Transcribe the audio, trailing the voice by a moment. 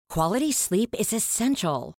Quality sleep is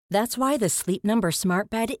essential. That's why the Sleep Number Smart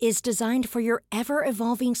Bed is designed for your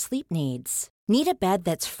ever-evolving sleep needs. Need a bed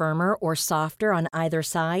that's firmer or softer on either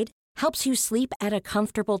side? Helps you sleep at a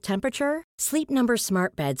comfortable temperature? Sleep Number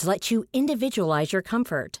Smart Beds let you individualize your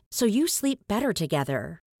comfort, so you sleep better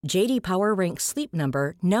together. J.D. Power ranks Sleep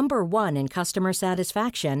Number number 1 in customer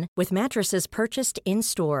satisfaction with mattresses purchased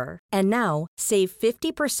in-store. And now, save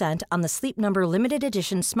 50% on the Sleep Number Limited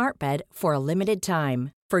Edition Smart Bed for a limited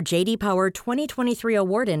time. For J.D. Power 2023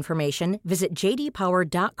 award information, visit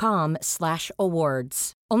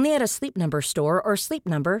jdpower.com/awards. Only at a Sleep Number store or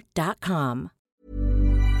sleepnumber.com.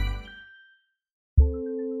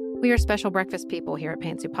 We are special breakfast people here at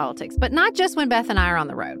Pantsuit Politics, but not just when Beth and I are on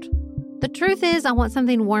the road. The truth is, I want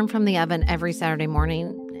something warm from the oven every Saturday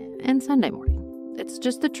morning and Sunday morning. It's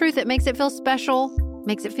just the truth. It makes it feel special,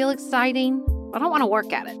 makes it feel exciting. I don't want to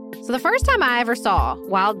work at it. So the first time I ever saw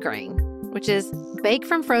Wild Grain, which is bake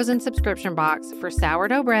from frozen subscription box for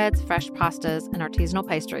sourdough breads, fresh pastas, and artisanal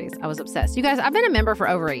pastries, I was obsessed. You guys, I've been a member for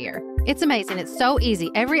over a year. It's amazing. It's so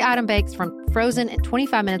easy. Every item bakes from frozen in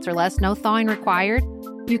 25 minutes or less, no thawing required.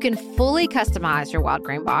 You can fully customize your Wild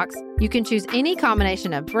Grain box. You can choose any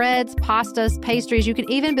combination of breads, pastas, pastries. You can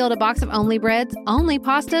even build a box of only breads, only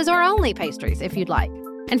pastas, or only pastries if you'd like.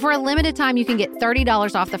 And for a limited time, you can get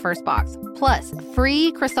 $30 off the first box, plus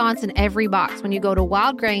free croissants in every box when you go to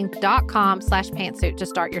wildgrain.com/pantsuit to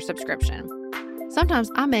start your subscription. Sometimes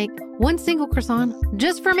I make one single croissant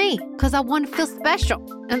just for me because I want to feel special,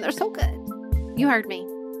 and they're so good. You heard me.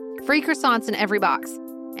 Free croissants in every box.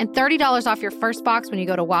 And $30 off your first box when you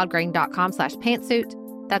go to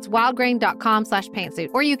wildgrain.com/pantsuit. That's wildgrain.com/pantsuit.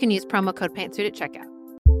 Or you can use promo code pantsuit at checkout.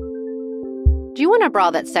 Do you want a bra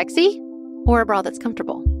that's sexy or a bra that's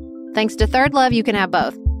comfortable? Thanks to Third Love, you can have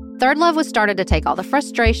both. Third Love was started to take all the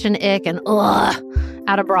frustration, ick, and ugh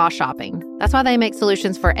out of bra shopping. That's why they make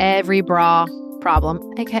solutions for every bra problem,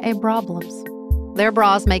 aka problems. Their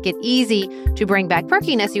bras make it easy to bring back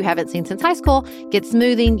perkiness you haven't seen since high school, get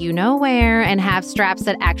smoothing you know where, and have straps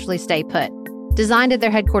that actually stay put. Designed at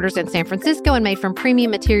their headquarters in San Francisco and made from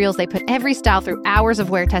premium materials, they put every style through hours of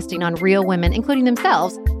wear testing on real women, including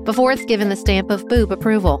themselves, before it's given the stamp of boob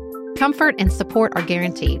approval. Comfort and support are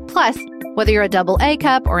guaranteed. Plus, whether you're a double A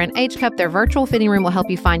cup or an H cup, their virtual fitting room will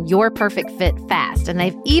help you find your perfect fit fast. And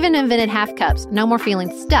they've even invented half cups. No more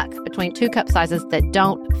feeling stuck between two cup sizes that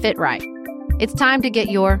don't fit right. It's time to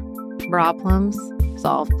get your problems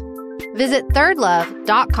solved. Visit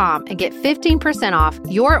thirdlove.com and get 15% off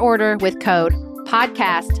your order with code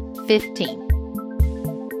podcast15.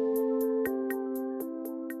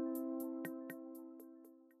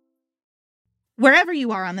 Wherever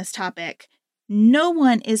you are on this topic, no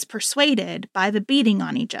one is persuaded by the beating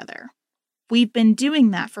on each other. We've been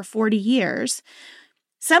doing that for 40 years.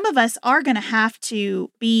 Some of us are going to have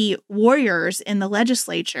to be warriors in the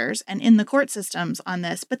legislatures and in the court systems on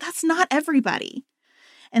this, but that's not everybody.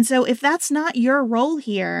 And so if that's not your role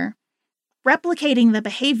here, replicating the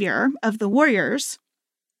behavior of the warriors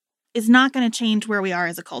is not going to change where we are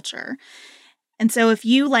as a culture. And so if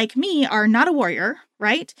you, like me, are not a warrior,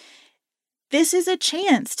 right? This is a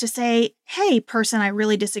chance to say, hey, person I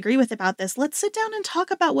really disagree with about this, let's sit down and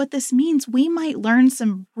talk about what this means. We might learn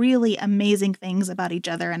some really amazing things about each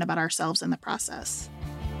other and about ourselves in the process.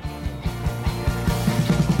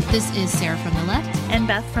 This is Sarah from the left. And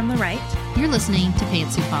Beth from the right. You're listening to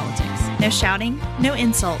Pantsuit Politics. No shouting, no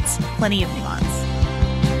insults, plenty of nuance.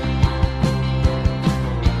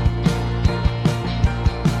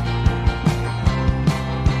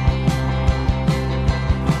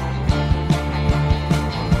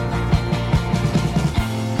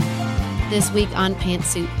 This week on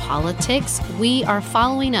Pantsuit Politics, we are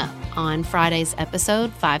following up on Friday's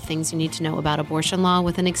episode, 5 Things You Need to Know About Abortion Law,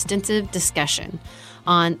 with an extensive discussion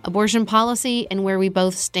on abortion policy and where we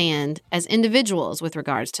both stand as individuals with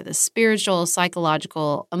regards to the spiritual,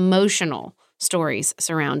 psychological, emotional stories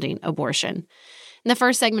surrounding abortion. In the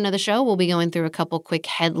first segment of the show, we'll be going through a couple quick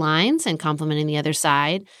headlines and complimenting the other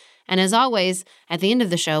side. And as always, at the end of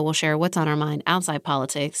the show, we'll share what's on our mind outside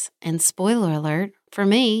politics. And spoiler alert, for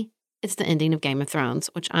me, it's the ending of Game of Thrones,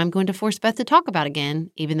 which I'm going to force Beth to talk about again,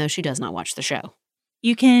 even though she does not watch the show.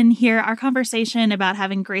 You can hear our conversation about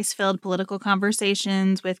having grace-filled political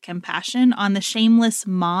conversations with compassion on the Shameless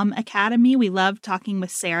Mom Academy. We love talking with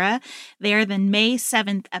Sarah there. The May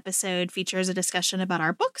 7th episode features a discussion about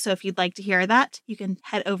our book. So if you'd like to hear that, you can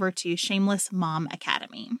head over to Shameless Mom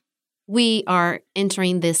Academy. We are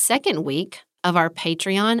entering the second week of our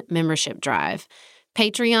Patreon membership drive.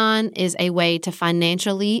 Patreon is a way to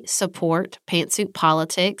financially support Pantsuit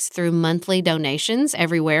Politics through monthly donations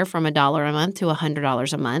everywhere from $1 a month to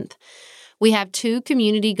 $100 a month. We have 2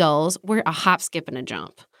 community goals. We're a hop, skip, and a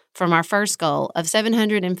jump from our first goal of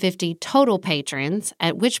 750 total patrons,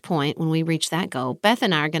 at which point, when we reach that goal, Beth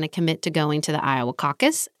and I are going to commit to going to the Iowa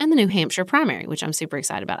caucus and the New Hampshire primary, which I'm super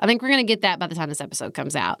excited about. I think we're going to get that by the time this episode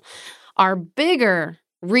comes out. Our bigger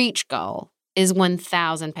reach goal is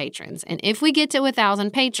 1,000 patrons. And if we get to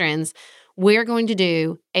 1,000 patrons, we're going to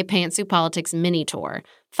do a Pantsuit Politics mini tour.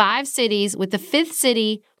 5 cities, with the 5th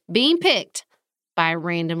city being picked by a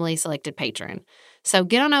randomly selected patron. So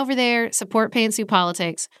get on over there, support Pantsuit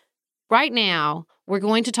Politics. Right now, we're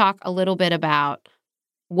going to talk a little bit about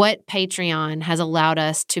what Patreon has allowed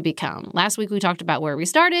us to become. Last week, we talked about where we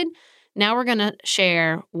started. Now we're going to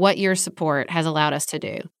share what your support has allowed us to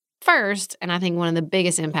do. First, and I think one of the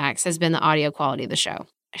biggest impacts has been the audio quality of the show.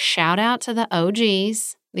 Shout out to the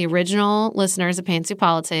OGs, the original listeners of Pantsuit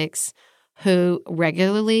Politics, who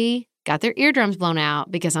regularly got their eardrums blown out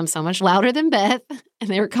because I'm so much louder than Beth, and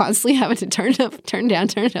they were constantly having to turn it up, turn it down,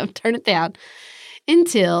 turn it up, turn it down,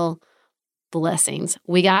 until blessings.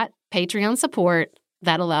 We got Patreon support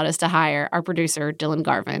that allowed us to hire our producer, Dylan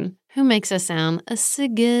Garvin, who makes us sound so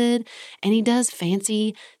good, and he does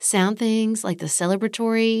fancy sound things like the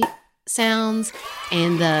celebratory sounds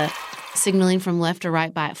and the signaling from left to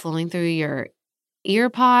right by it flowing through your ear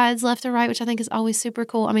pods left to right, which I think is always super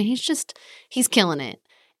cool. I mean, he's killing it.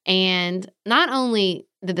 And not only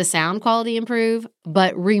did the sound quality improve,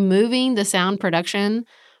 but removing the sound production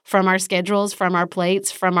from our schedules, from our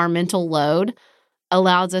plates, from our mental load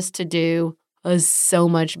allows us to do so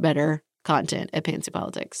much better content at Pantsuit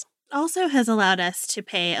Politics. Also has allowed us to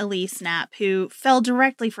pay Elise Knapp, who fell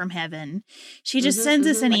directly from heaven. She just sends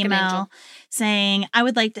us an email saying, I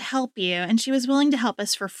would like to help you. And she was willing to help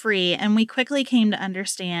us for free. And we quickly came to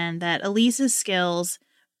understand that Elise's skills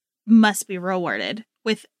must be rewarded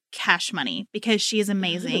with cash money because she is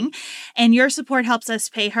amazing. And your support helps us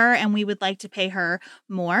pay her, and we would like to pay her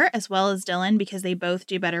more, as well as Dylan, because they both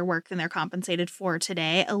do better work than they're compensated for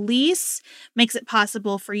today. Elise makes it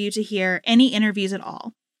possible for you to hear any interviews at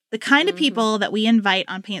all. The kind of people that we invite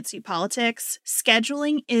on Pantsuit Politics,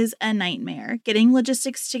 scheduling is a nightmare. Getting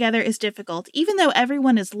logistics together is difficult. Even though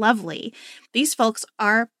everyone is lovely, these folks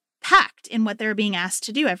are packed in what they're being asked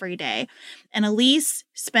to do every day. And Elise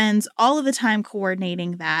spends all of the time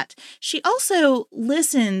coordinating that. She also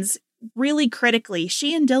listens really critically.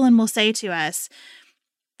 She and Dylan will say to us,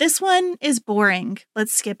 this one is boring.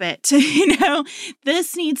 Let's skip it.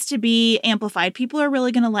 This needs to be amplified. People are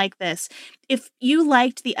really going to like this. If you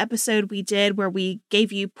liked the episode we did where we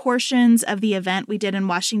gave you portions of the event we did in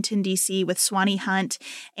Washington, D.C. with Swanee Hunt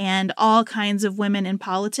and all kinds of women in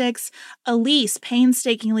politics, Elise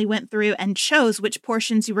painstakingly went through and chose which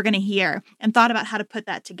portions you were going to hear and thought about how to put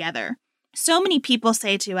that together. So many people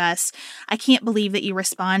say to us, I can't believe that you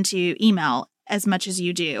respond to email as much as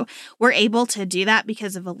you do. We're able to do that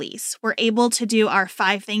because of Elise. We're able to do our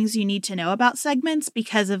 5 things you need to know about segments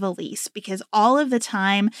because of Elise, because all of the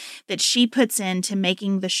time that she puts into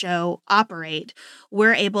making the show operate,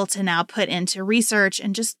 we're able to now put into research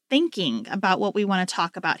and just thinking about what we want to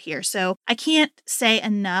talk about here. So I can't say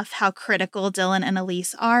enough how critical Dylan and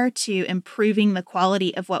Elise are to improving the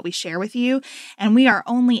quality of what we share with you. And we are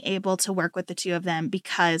only able to work with the 2 of them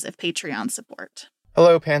because of Patreon support.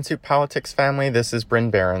 Hello, Pantsuit Politics family. This is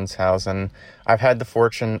Bryn Berenshausen. I've had the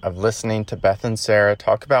fortune of listening to Beth and Sarah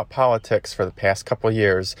talk about politics for the past couple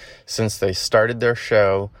years since they started their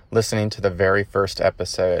show, listening to the very first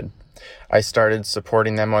episode. I started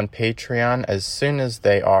supporting them on Patreon as soon as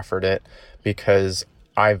they offered it because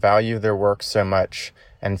I value their work so much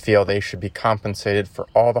and feel they should be compensated for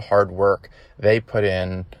all the hard work they put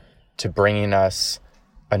in to bringing us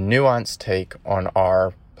a nuanced take on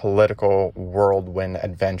our political whirlwind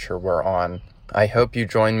adventure we're on. I hope you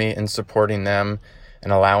join me in supporting them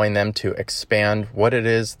and allowing them to expand what it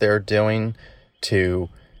is they're doing to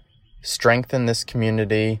strengthen this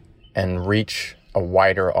community and reach a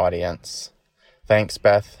wider audience. Thanks,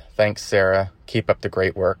 Beth. Thanks, Sarah. Keep up the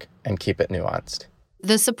great work and keep it nuanced.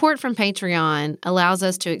 The support from Patreon allows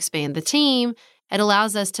us to expand the team. It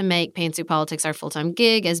allows us to make Pantsuit Politics our full-time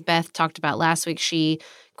gig. As Beth talked about last week, she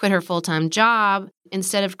quit her full-time job.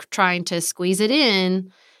 Instead of trying to squeeze it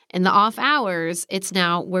in the off hours, it's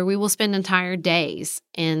now where we will spend entire days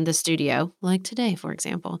in the studio, like today, for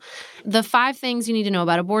example. The 5 things you need to know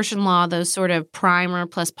about abortion law, those sort of primer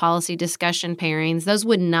plus policy discussion pairings, those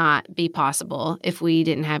would not be possible if we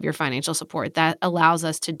didn't have your financial support. That allows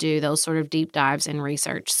us to do those sort of deep dives in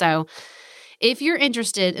research. So If you're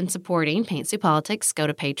interested in supporting Pantsuit Politics, go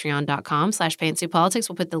to patreon.com/pantsuitpolitics.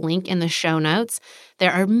 We'll put the link in the show notes.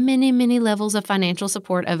 There are many, many levels of financial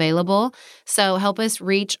support available. So help us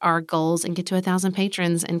reach our goals and get to 1,000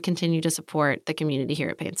 patrons and continue to support the community here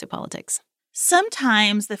at Pantsuit Politics.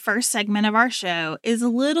 Sometimes the first segment of our show is a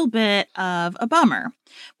little bit of a bummer.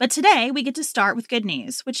 But today we get to start with good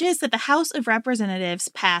news, which is that the House of Representatives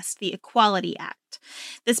passed the Equality Act.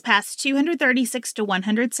 This passed 236 to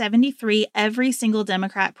 173. Every single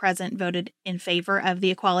Democrat present voted in favor of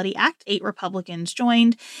the Equality Act. 8 Republicans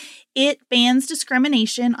joined. It bans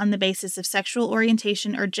discrimination on the basis of sexual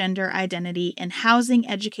orientation or gender identity in housing,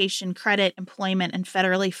 education, credit, employment, and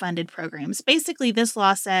federally funded programs. Basically, this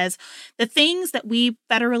law says the things that we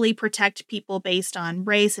federally protect people based on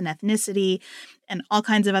race and ethnicity and all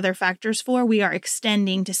kinds of other factors for, we are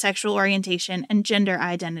extending to sexual orientation and gender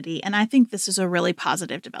identity. And I think this is a really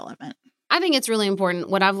positive development. I think it's really important.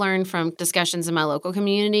 What I've learned from discussions in my local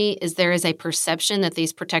community is there is a perception that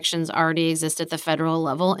these protections already exist at the federal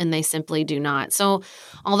level, and they simply do not. So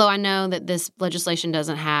although I know that this legislation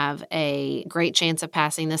doesn't have a great chance of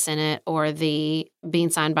passing the Senate or being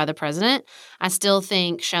signed by the president, I still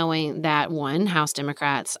think showing that, one, House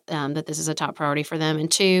Democrats, that this is a top priority for them, and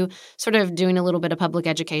two, sort of doing a little bit of public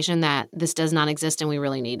education that this does not exist and we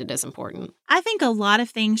really need it is important. I think a lot of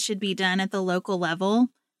things should be done at the local level.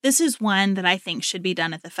 This is one that I think should be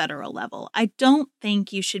done at the federal level. I don't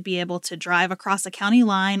think you should be able to drive across a county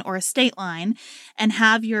line or a state line and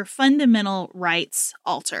have your fundamental rights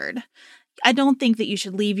altered. I don't think that you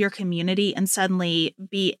should leave your community and suddenly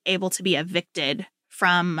be able to be evicted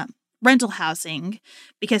from rental housing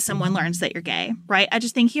because someone learns that you're gay, right? I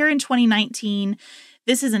just think here in 2019,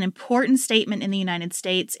 this is an important statement in the United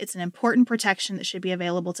States. It's an important protection that should be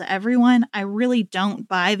available to everyone. I really don't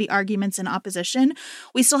buy the arguments in opposition.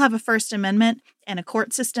 We still have a First Amendment and a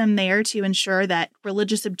court system there to ensure that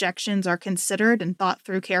religious objections are considered and thought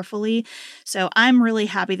through carefully. So I'm really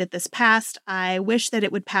happy that this passed. I wish that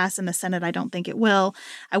it would pass in the Senate. I don't think it will.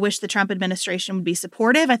 I wish the Trump administration would be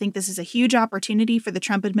supportive. I think this is a huge opportunity for the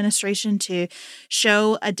Trump administration to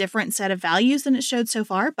show a different set of values than it showed so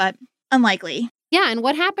far, but unlikely. Yeah, and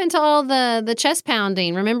what happened to all the chest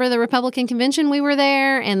pounding? Remember the Republican convention? We were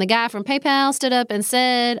there, and the guy from PayPal stood up and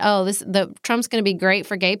said, "Oh, Trump's going to be great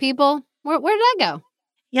for gay people." Where did that go?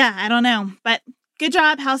 Yeah, I don't know, but good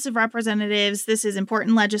job, House of Representatives. This is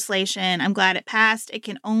important legislation. I'm glad it passed. It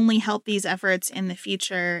can only help these efforts in the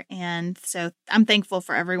future, and so I'm thankful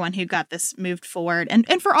for everyone who got this moved forward and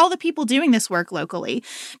for all the people doing this work locally,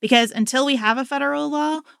 because until we have a federal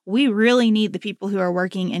law, we really need the people who are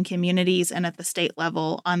working in communities and at the state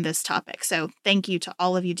level on this topic. So thank you to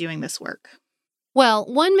all of you doing this work. Well,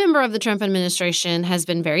 one member of the Trump administration has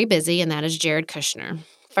been very busy, and that is Jared Kushner.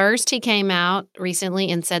 First, he came out recently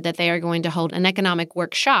and said that they are going to hold an economic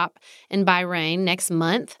workshop in Bahrain next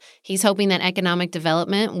month. He's hoping that economic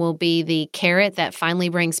development will be the carrot that finally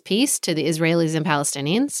brings peace to the Israelis and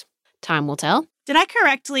Palestinians. Time will tell. Did I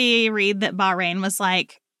correctly read that Bahrain was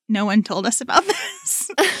like, no one told us about this?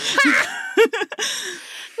 That's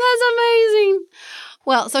amazing.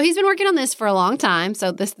 Well, so he's been working on this for a long time,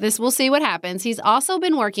 so this we'll see what happens. He's also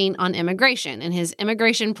been working on immigration, and his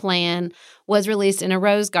immigration plan was released in a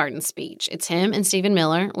Rose Garden speech. It's him and Stephen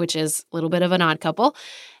Miller, which is a little bit of an odd couple.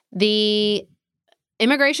 The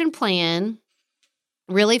immigration plan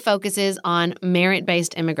really focuses on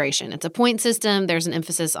merit-based immigration. It's a point system. There's an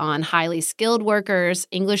emphasis on highly skilled workers,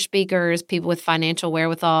 English speakers, people with financial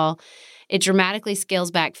wherewithal. It dramatically scales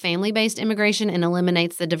back family-based immigration and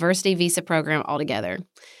eliminates the diversity visa program altogether.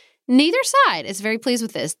 Neither side is very pleased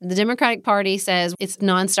with this. The Democratic Party says it's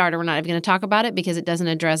non-starter. We're not even going to talk about it because it doesn't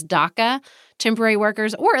address DACA, temporary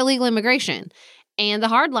workers, or illegal immigration. And the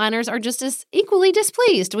hardliners are just as equally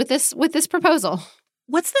displeased with this proposal.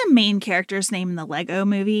 What's the main character's name in the Lego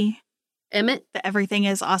movie? Emmett? The Everything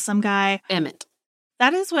is Awesome guy? Emmett.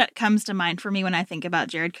 That is what comes to mind for me when I think about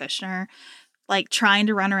Jared Kushner. Like trying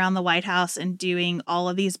to run around the White House and doing all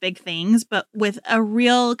of these big things, but with a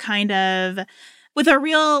real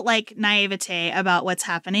like naivete about what's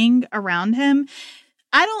happening around him.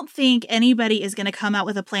 I don't think anybody is going to come out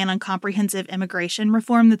with a plan on comprehensive immigration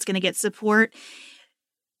reform that's going to get support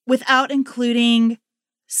without including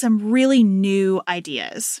some really new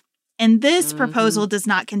ideas. And this proposal does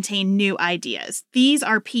not contain new ideas. These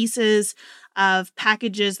are pieces of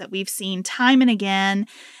packages that we've seen time and again.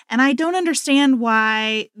 And I don't understand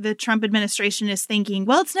why the Trump administration is thinking,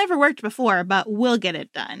 well, it's never worked before, but we'll get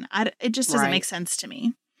it done. It just doesn't make sense to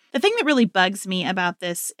me. The thing that really bugs me about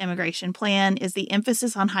this immigration plan is the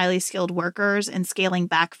emphasis on highly skilled workers and scaling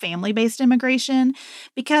back family-based immigration,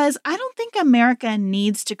 because I don't think America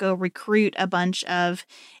needs to go recruit a bunch of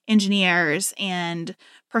engineers and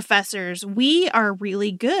professors. We are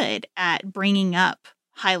really good at bringing up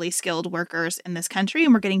highly skilled workers in this country,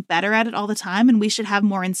 and we're getting better at it all the time, and we should have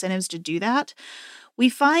more incentives to do that. We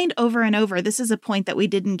find over and over, this is a point that we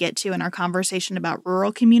didn't get to in our conversation about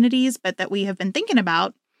rural communities, but that we have been thinking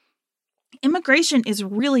about. Immigration is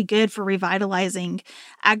really good for revitalizing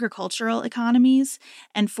agricultural economies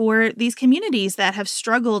and for these communities that have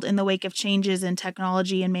struggled in the wake of changes in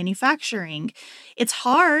technology and manufacturing. It's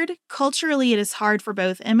hard. Culturally, it is hard for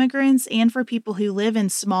both immigrants and for people who live in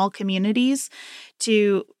small communities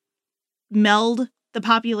to meld the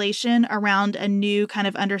population around a new kind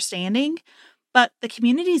of understanding. But the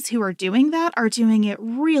communities who are doing that are doing it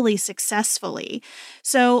really successfully.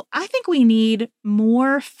 So I think we need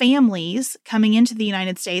more families coming into the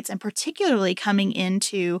United States, and particularly coming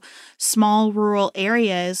into small rural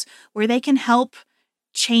areas where they can help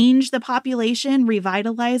change the population,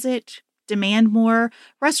 revitalize it, demand more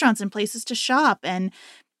restaurants and places to shop, and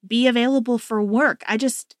be available for work.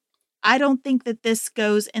 I don't think that this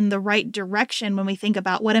goes in the right direction when we think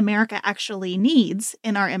about what America actually needs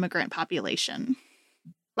in our immigrant population.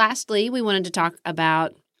 Lastly, we wanted to talk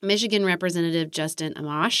about Michigan Representative Justin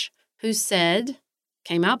Amash, who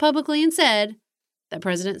came out publicly and said that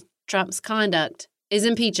President Trump's conduct is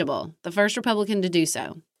impeachable, the first Republican to do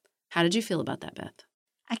so. How did you feel about that, Beth?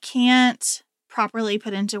 I can't properly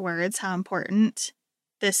put into words how important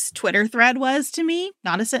this Twitter thread was to me.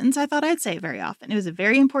 Not a sentence I thought I'd say very often. It was a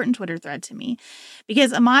very important Twitter thread to me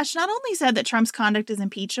because Amash not only said that Trump's conduct is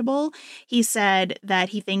impeachable, he said that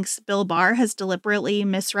he thinks Bill Barr has deliberately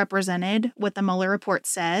misrepresented what the Mueller report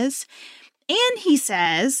says. And he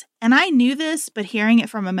says, and I knew this, but hearing it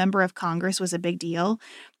from a member of Congress was a big deal,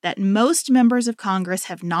 that most members of Congress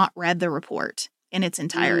have not read the report in its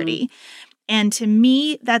entirety. And to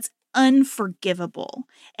me, that's unforgivable.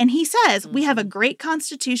 And he says, we have a great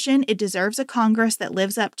Constitution. It deserves a Congress that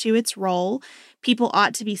lives up to its role. People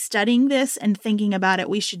ought to be studying this and thinking about it.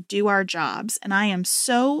 We should do our jobs. And I am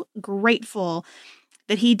so grateful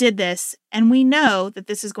that he did this. And we know that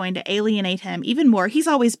this is going to alienate him even more. He's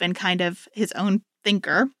always been kind of his own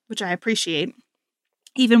thinker, which I appreciate,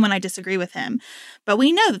 even when I disagree with him. But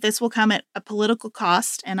we know that this will come at a political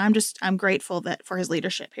cost. And I'm grateful for his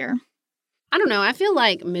leadership here. I don't know. I feel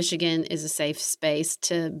like Michigan is a safe space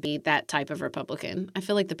to be that type of Republican. I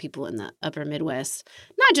feel like the people in the upper Midwest,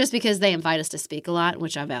 not just because they invite us to speak a lot,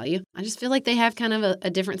 which I value, I just feel like they have kind of a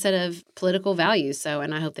different set of political values.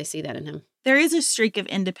 And I hope they see that in him. There is a streak of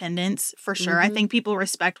independence for sure. I think people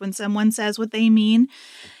respect when someone says what they mean.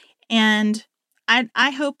 And I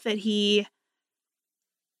hope that he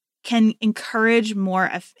can encourage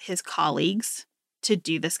more of his colleagues to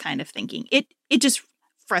do this kind of thinking. It just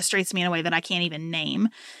frustrates me in a way that I can't even name,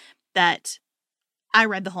 that I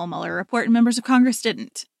read the whole Mueller report and members of Congress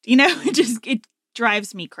didn't. It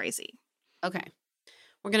drives me crazy. Okay.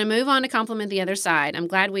 We're going to move on to compliment the other side. I'm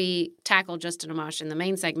glad we tackled Justin Amash in the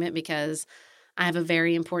main segment because I have a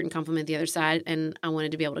very important compliment the other side, and I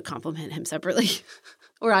wanted to be able to compliment him separately,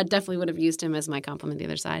 or I definitely would have used him as my compliment the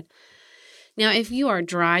other side. Now, if you are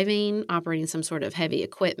driving, operating some sort of heavy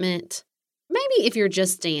equipment, maybe if you're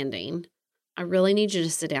just standing, I really need you to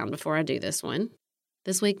sit down before I do this one.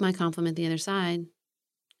 This week, my compliment the other side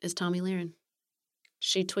is Tomi Lahren.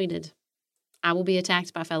 She tweeted, I will be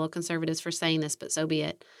attacked by fellow conservatives for saying this, but so be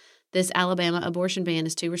it. This Alabama abortion ban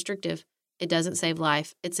is too restrictive. It doesn't save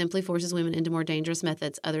life. It simply forces women into more dangerous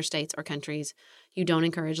methods other states or countries. You don't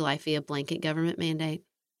encourage life via blanket government mandate.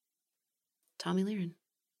 Tomi Lahren.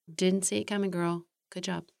 Didn't see it coming, girl. Good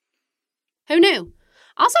job. Who knew?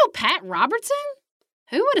 Also, Pat Robertson?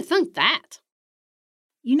 Who would have thunk that?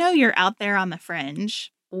 You're out there on the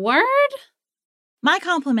fringe. Word? My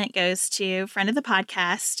compliment goes to friend of the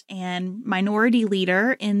podcast and minority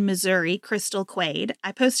leader in Missouri, Crystal Quade.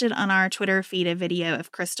 I posted on our Twitter feed a video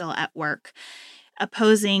of Crystal at work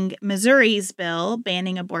opposing Missouri's bill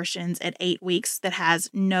banning abortions at 8 weeks that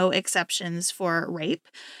has no exceptions for rape.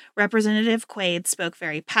 Representative Quade spoke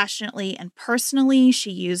very passionately and personally.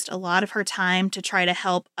 She used a lot of her time to try to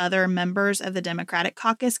help other members of the Democratic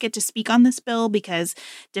caucus get to speak on this bill because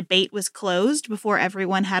debate was closed before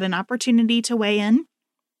everyone had an opportunity to weigh in.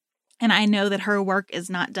 And I know that her work is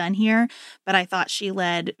not done here, but I thought she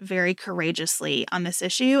led very courageously on this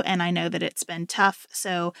issue, and I know that it's been tough.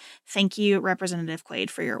 So thank you, Representative Quade,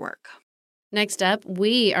 for your work. Next up,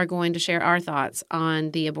 we are going to share our thoughts on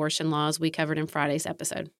the abortion laws we covered in Friday's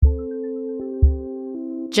episode.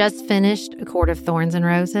 Just finished A Court of Thorns and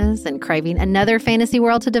Roses and craving another fantasy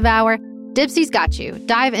world to devour? Dipsy's got you.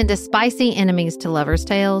 Dive into spicy enemies to lovers'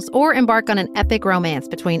 tales or embark on an epic romance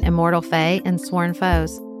between immortal fae and sworn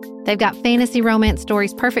foes. They've got fantasy romance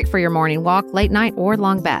stories perfect for your morning walk, late night, or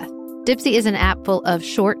long bath. Dipsy is an app full of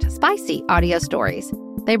short, spicy audio stories.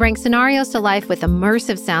 They bring scenarios to life with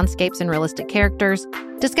immersive soundscapes and realistic characters.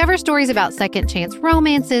 Discover stories about second chance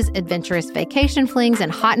romances, adventurous vacation flings,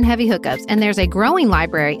 and hot and heavy hookups. And there's a growing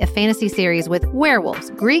library of fantasy series with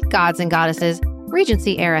werewolves, Greek gods and goddesses,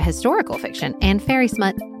 Regency-era historical fiction, and fairy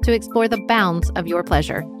smut to explore the bounds of your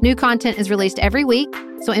pleasure. New content is released every week,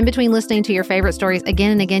 so in between listening to your favorite stories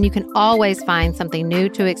again and again, you can always find something new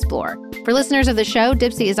to explore. For listeners of the show,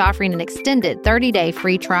 Dipsy is offering an extended 30-day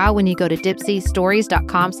free trial when you go to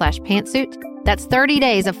dipsystories.com/pantsuit. That's 30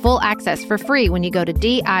 days of full access for free when you go to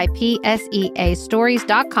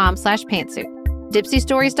dipseastories.com/pantsuit.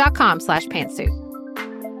 dipsystories.com/pantsuit.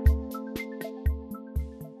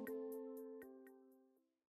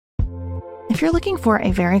 If you're looking for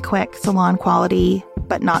a very quick salon quality,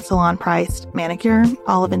 but not salon priced manicure,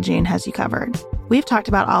 Olive & June has you covered. We've talked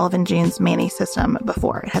about Olive & June's Mani system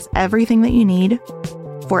before. It has everything that you need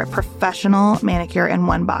for a professional manicure in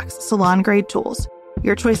one box. Salon grade tools,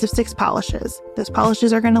 your choice of 6 polishes. Those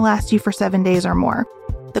polishes are going to last you for 7 days or more.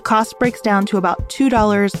 The cost breaks down to about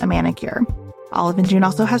 $2 a manicure. Olive & June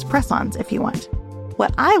also has press-ons if you want.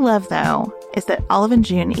 What I love, though, is that Olive &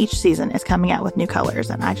 June each season is coming out with new colors,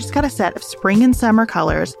 and I just got a set of spring and summer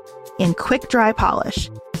colors in quick dry polish.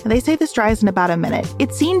 And they say this dries in about a minute.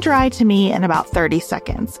 It seemed dry to me in about 30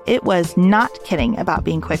 seconds. It was not kidding about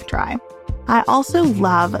being quick dry. I also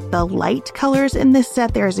love the light colors in this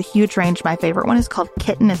set. There is a huge range. My favorite one is called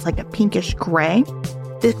Kitten. It's like a pinkish gray.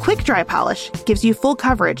 The quick dry polish gives you full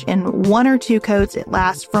coverage in 1 or 2 coats. It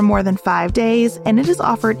lasts for more than 5 days, and it is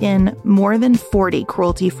offered in more than 40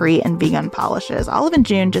 cruelty-free and vegan polishes. Olive &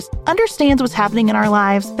 June just understands what's happening in our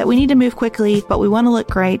lives, that we need to move quickly, but we want to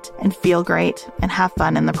look great and feel great and have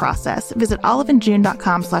fun in the process. Visit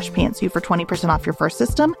oliveandjune.com/pantsuit for 20% off your first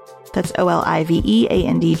system. That's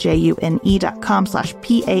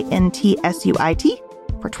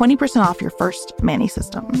oliveandjune.com/pantsuit for 20% off your first Mani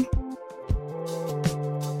system.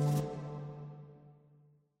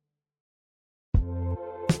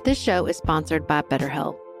 This show is sponsored by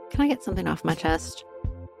BetterHelp. Can I get something off my chest?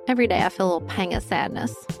 Every day I feel a little pang of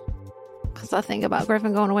sadness because I think about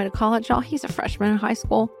Griffin going away to college. Y'all, he's a freshman in high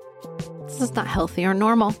school. This is not healthy or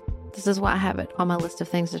normal. This is why I have it on my list of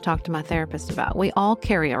things to talk to my therapist about. We all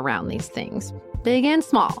carry around these things, big and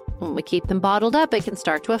small. When we keep them bottled up, it can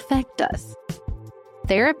start to affect us.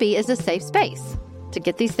 Therapy is a safe space to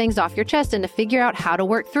get these things off your chest and to figure out how to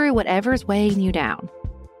work through whatever's weighing you down.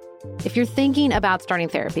 If you're thinking about starting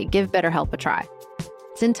therapy, give BetterHelp a try.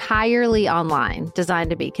 It's entirely online,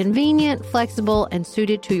 designed to be convenient, flexible, and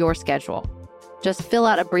suited to your schedule. Just fill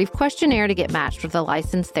out a brief questionnaire to get matched with a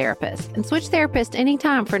licensed therapist and switch therapists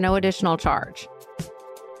anytime for no additional charge.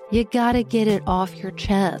 You gotta get it off your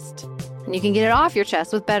chest. And you can get it off your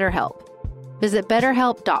chest with BetterHelp. Visit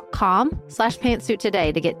betterhelp.com/pantsuit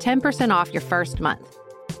today to get 10% off your first month.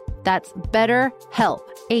 That's BetterHelp,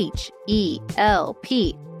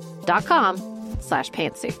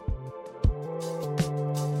 HELP.com/pantsuit.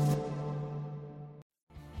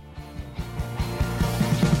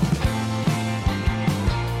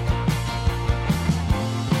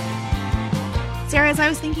 Sarah, as I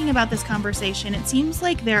was thinking about this conversation, it seems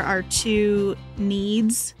like there are 2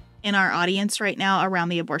 needs in our audience right now around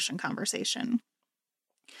the abortion conversation.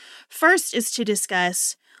 First is to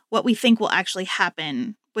discuss what we think will actually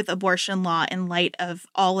happen with abortion law in light of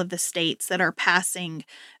all of the states that are passing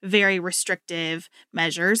very restrictive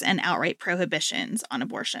measures and outright prohibitions on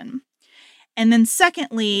abortion. And then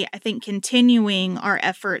secondly, I think continuing our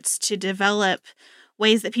efforts to develop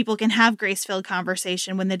ways that people can have grace-filled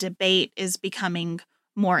conversation when the debate is becoming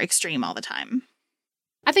more extreme all the time.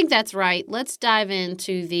 I think that's right. Let's dive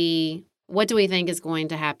into what do we think is going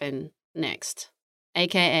to happen next?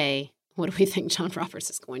 AKA, what do we think John Roberts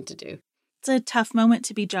is going to do? It's a tough moment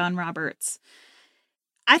to be John Roberts.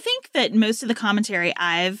 I think that most of the commentary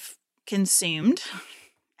I've consumed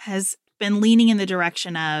has been leaning in the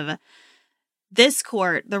direction of this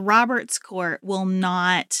court, the Roberts court, will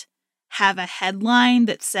not have a headline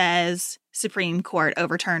that says Supreme Court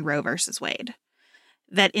overturned Roe versus Wade.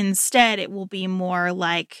 That instead it will be more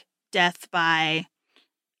like death by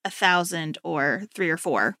 1,000 or 3 or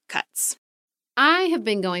 4 cuts. I have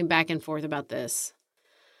been going back and forth about this.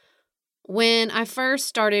 When I first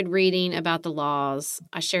started reading about the laws,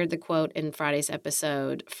 I shared the quote in Friday's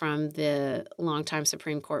episode from the longtime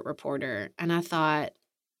Supreme Court reporter, and I thought,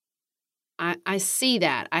 I see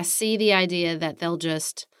that. I see the idea that they'll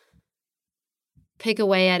just pick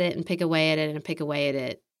away at it and pick away at it and pick away at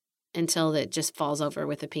it until it just falls over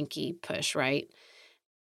with a pinky push, right?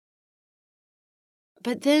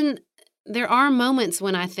 But then there are moments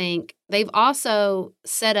when I think they've also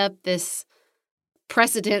set up this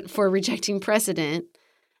precedent for rejecting precedent.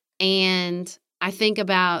 And I think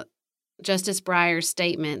about Justice Breyer's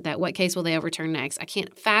statement that what case will they overturn next? I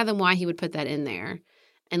can't fathom why he would put that in there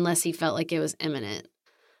unless he felt like it was imminent.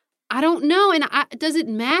 I don't know. And does it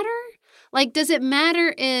matter? Like, does it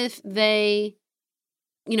matter if they,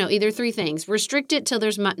 either three things: restrict it till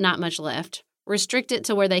there's not much left, restrict it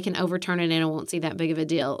to where they can overturn it and it won't see that big of a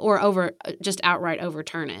deal, or just outright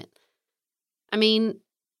overturn it? I mean,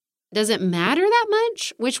 does it matter that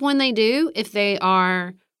much which one they do if they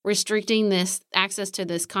are restricting this access to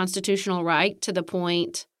this constitutional right to the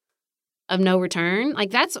point of no return?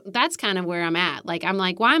 Like, that's kind of where I'm at. Like, I'm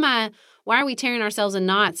like, why are we tearing ourselves in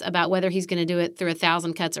knots about whether he's going to do it through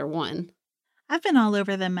 1,000 cuts or one? I've been all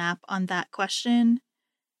over the map on that question.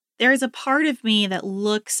 There is a part of me that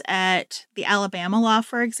looks at the Alabama law,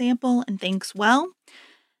 for example, and thinks, well,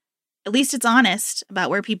 at least it's honest about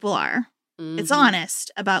where people are. Mm-hmm. It's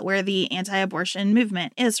honest about where the anti-abortion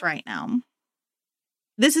movement is right now.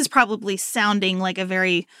 This is probably sounding like a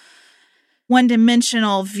very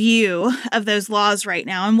one-dimensional view of those laws right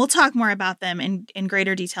now, and we'll talk more about them in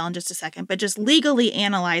greater detail in just a second. But just legally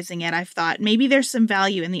analyzing it, I've thought maybe there's some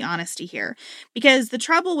value in the honesty here, because the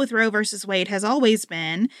trouble with Roe versus Wade has always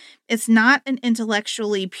been it's not an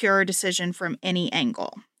intellectually pure decision from any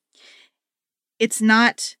angle. It's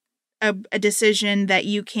not a decision that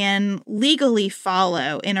you can legally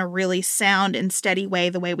follow in a really sound and steady way,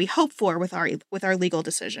 the way we hope for with our legal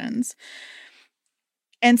decisions.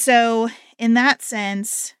 And so in that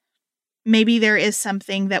sense, maybe there is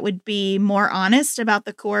something that would be more honest about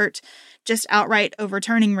the court just outright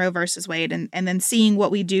overturning Roe versus Wade and then seeing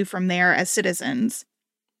what we do from there as citizens.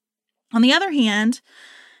 On the other hand,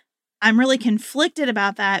 I'm really conflicted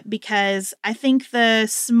about that because I think the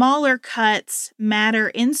smaller cuts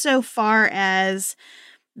matter insofar as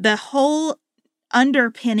the whole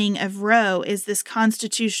underpinning of Roe is this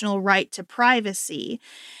constitutional right to privacy.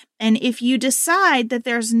 And if you decide that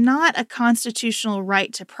there's not a constitutional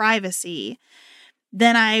right to privacy,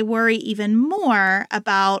 then I worry even more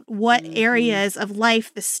about what areas of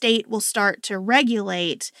life the state will start to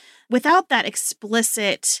regulate without that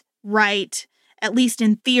explicit right, at least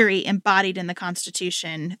in theory, embodied in the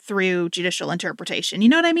Constitution through judicial interpretation. You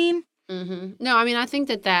know what I mean? Mm-hmm. No, I mean, I think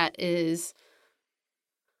that is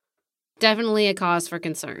definitely a cause for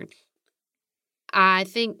concern. I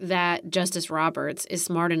think that Justice Roberts is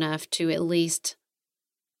smart enough to at least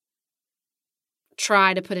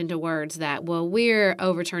try to put into words that, well, we're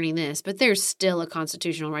overturning this, but there's still a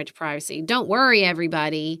constitutional right to privacy. Don't worry,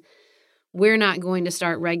 everybody. We're not going to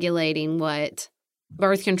start regulating what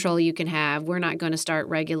birth control you can have. We're not going to start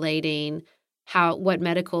regulating what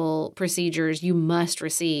medical procedures you must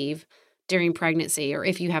receive during pregnancy or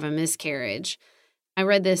if you have a miscarriage. I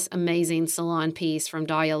read this amazing Salon piece from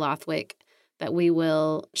Dahlia Lothwick that we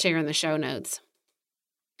will share in the show notes.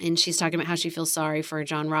 And she's talking about how she feels sorry for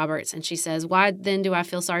John Roberts. And she says, why then do I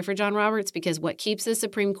feel sorry for John Roberts? Because what keeps the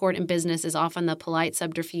Supreme Court in business is often the polite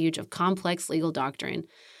subterfuge of complex legal doctrine.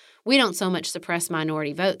 We don't so much suppress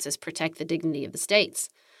minority votes as protect the dignity of the states.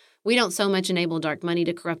 We don't so much enable dark money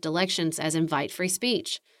to corrupt elections as invite free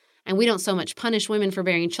speech. And we don't so much punish women for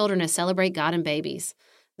bearing children as celebrate God and babies.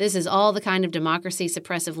 This is all the kind of democracy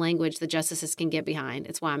suppressive language the justices can get behind.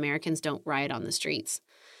 It's why Americans don't riot on the streets.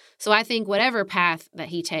 So I think whatever path that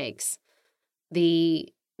he takes, the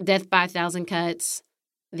death by 1,000 cuts,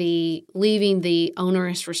 the leaving the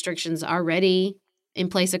onerous restrictions already in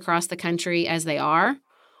place across the country as they are,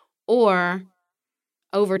 or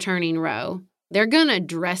overturning Roe, they're going to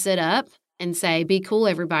dress it up and say, be cool,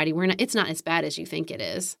 everybody. It's not as bad as you think it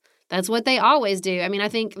is. That's what they always do. I mean, I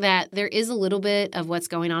think that there is a little bit of what's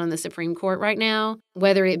going on in the Supreme Court right now,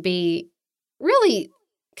 whether it be really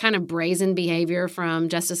kind of brazen behavior from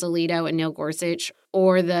Justice Alito and Neil Gorsuch,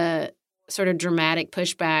 or the sort of dramatic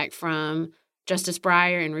pushback from Justice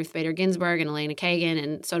Breyer and Ruth Bader Ginsburg and Elena Kagan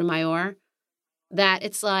and Sotomayor, that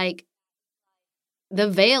it's like the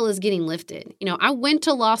veil is getting lifted. You know, I went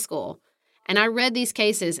to law school and I read these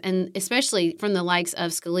cases, and especially from the likes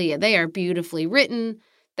of Scalia, they are beautifully written.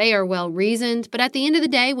 They are well reasoned. But at the end of the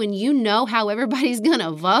day, when you know how everybody's going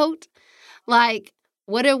to vote, like,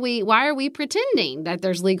 why are we pretending that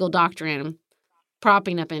there's legal doctrine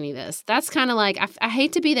propping up any of this? That's kind of like, I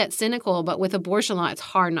hate to be that cynical, but with abortion law, it's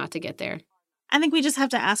hard not to get there. I think we just have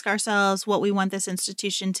to ask ourselves what we want this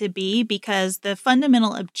institution to be, because the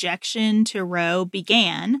fundamental objection to Roe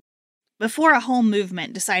began before a whole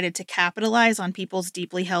movement decided to capitalize on people's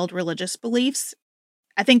deeply held religious beliefs.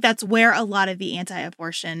 I think that's where a lot of the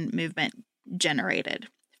anti-abortion movement generated,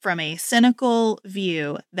 from a cynical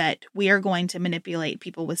view that we are going to manipulate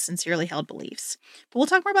people with sincerely held beliefs. But we'll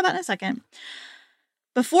talk more about that in a second.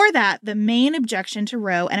 Before that, the main objection to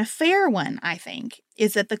Roe, and a fair one, I think,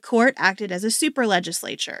 is that the court acted as a super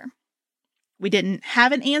legislature. We didn't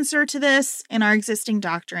have an answer to this in our existing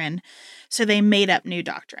doctrine, so they made up new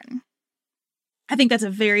doctrine. I think that's a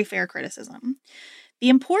very fair criticism. The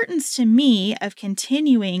importance to me of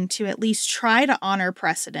continuing to at least try to honor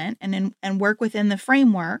precedent and work within the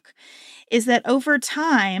framework is that over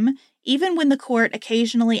time, even when the court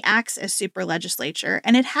occasionally acts as super legislature,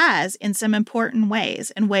 and it has in some important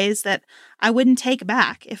ways, in ways that I wouldn't take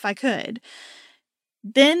back if I could,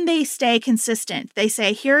 then they stay consistent. They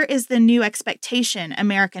say, here is the new expectation,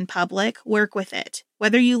 American public, work with it.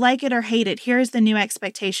 Whether you like it or hate it, here is the new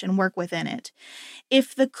expectation, work within it.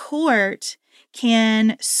 If the court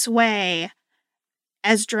can sway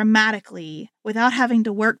as dramatically without having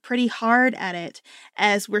to work pretty hard at it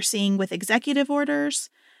as we're seeing with executive orders,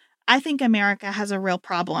 I think America has a real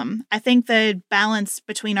problem. I think the balance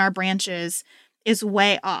between our branches is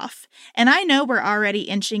way off. And I know we're already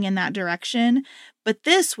inching in that direction, but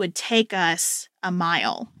this would take us a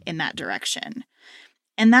mile in that direction.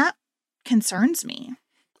 And that concerns me.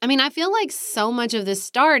 I mean, I feel like so much of this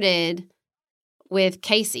started with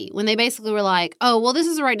Casey, when they basically were like, oh, well, this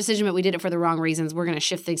is the right decision, but we did it for the wrong reasons. We're going to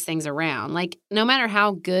shift these things around. Like, no matter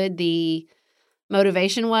how good the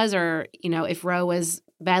motivation was, or, you know, if Roe was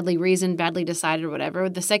badly reasoned, badly decided, or whatever,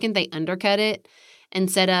 the second they undercut it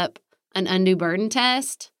and set up an undue burden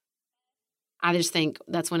test, I just think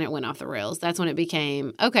that's when it went off the rails. That's when it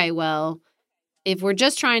became, okay, well, if we're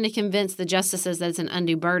just trying to convince the justices that it's an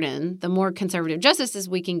undue burden, the more conservative justices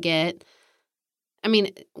we can get, I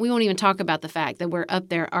mean, we won't even talk about the fact that we're up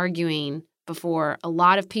there arguing before a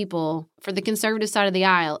lot of people for the conservative side of the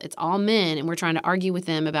aisle. It's all men, and we're trying to argue with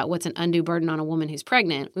them about what's an undue burden on a woman who's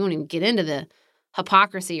pregnant. We won't even get into the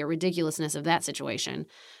hypocrisy or ridiculousn's of that situation.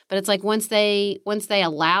 But it's like once they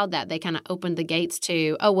allowed that, they kind of opened the gates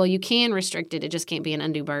to, oh, well, you can restrict it. It just can't be an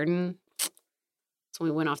undue burden. So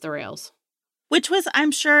we went off the rails. Which was,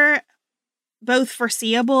 I'm sure, both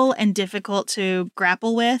foreseeable and difficult to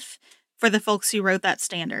grapple with for the folks who wrote that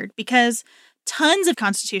standard, because tons of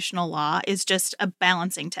constitutional law is just a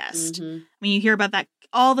balancing test. Mm-hmm. I mean, you hear about that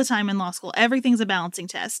all the time in law school. Everything's a balancing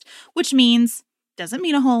test, which doesn't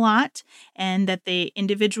mean a whole lot, and that the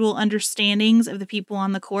individual understandings of the people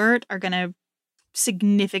on the court are going to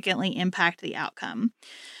significantly impact the outcome.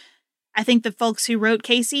 I think the folks who wrote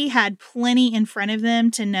Casey had plenty in front of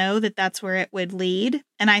them to know that that's where it would lead.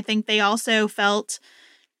 And I think they also felt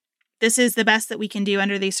this is the best that we can do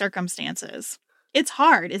under these circumstances. It's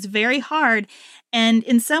hard. It's very hard. And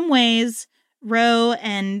in some ways, Roe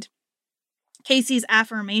and Casey's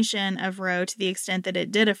affirmation of Roe, to the extent that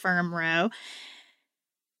it did affirm Roe,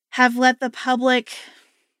 have let the public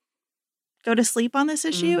go to sleep on this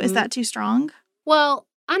issue. Mm-hmm. Is that too strong? Well,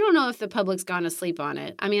 I don't know if the public's gone to sleep on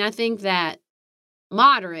it. I mean, I think that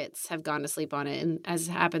moderates have gone to sleep on it. And as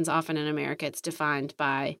happens often in America, it's defined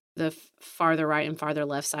by the farther right and farther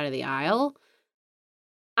left side of the aisle.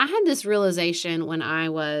 I had this realization when I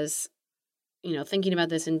was, thinking about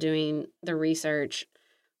this and doing the research.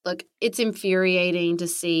 Look, it's infuriating to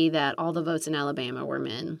see that all the votes in Alabama were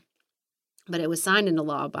men, but it was signed into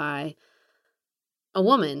law by a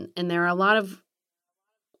woman. And there are a lot of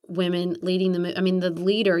women leading the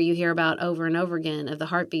leader you hear about over and over again of the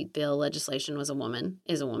heartbeat bill legislation is a woman.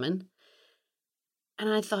 And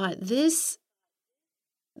I thought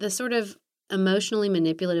the sort of emotionally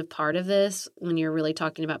manipulative part of this, when you're really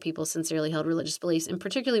talking about people's sincerely held religious beliefs, and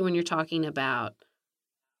particularly when you're talking about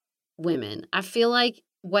women, I feel like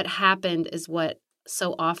what happened is what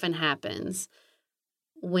so often happens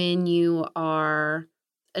when you are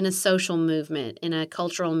in a social movement, in a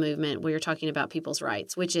cultural movement where you're talking about people's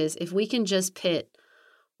rights, which is if we can just pit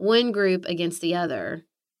one group against the other,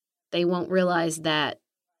 they won't realize that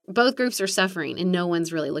both groups are suffering and no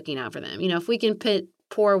one's really looking out for them. If we can pit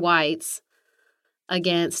poor whites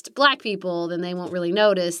against black people, then they won't really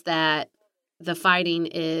notice that the fighting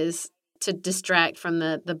is to distract from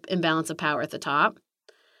the imbalance of power at the top.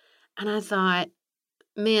 And I thought,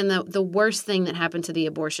 man, the worst thing that happened to the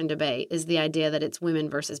abortion debate is the idea that it's women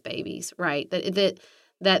versus babies, right?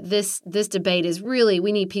 That this debate is really,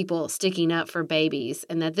 we need people sticking up for babies,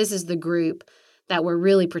 and that this is the group that we're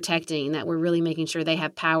really protecting, that we're really making sure they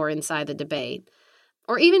have power inside the debate.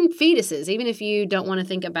 or even fetuses, even if you don't want to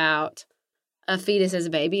think about a fetus as a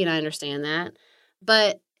baby, and I understand that.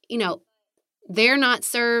 But, they're not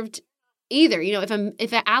served either.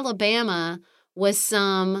 If Alabama was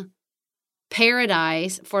some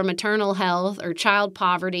paradise for maternal health or child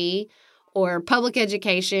poverty or public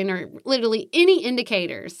education or literally any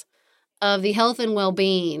indicators of the health and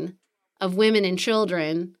well-being of women and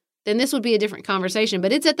children, then this would be a different conversation.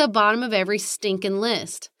 But it's at the bottom of every stinking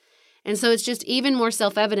list. And so it's just even more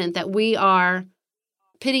self-evident that we are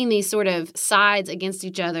pitting these sort of sides against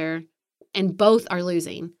each other and both are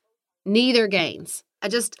losing. Neither gains. I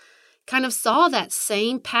just kind of saw that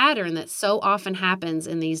same pattern that so often happens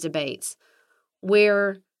in these debates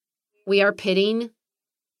where we are pitting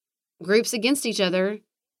groups against each other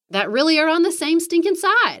that really are on the same stinking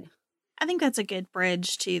side. I think that's a good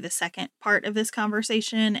bridge to the second part of this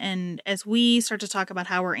conversation. And as we start to talk about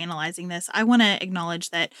how we're analyzing this, I want to acknowledge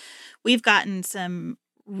that we've gotten some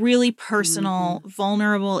really personal,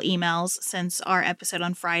 vulnerable emails since our episode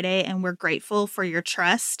on Friday, and we're grateful for your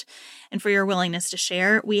trust and for your willingness to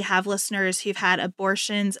share. We have listeners who've had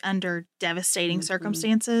abortions under devastating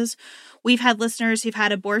circumstances. We've had listeners who've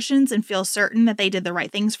had abortions and feel certain that they did the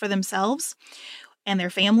right things for themselves and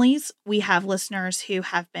their families. We have listeners who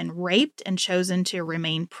have been raped and chosen to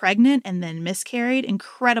remain pregnant and then miscarried.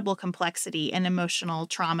 Incredible complexity and emotional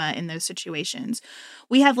trauma in those situations.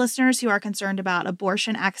 We have listeners who are concerned about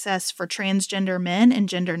abortion access for transgender men and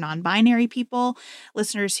gender non-binary people,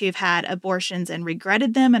 listeners who've had abortions and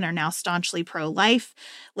regretted them and are now staunchly pro-life,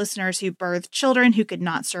 listeners who birthed children who could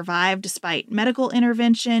not survive despite medical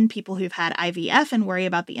intervention, people who've had IVF and worry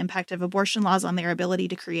about the impact of abortion laws on their ability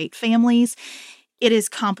to create families. It is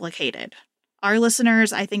complicated. Our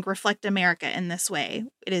listeners, I think, reflect America in this way.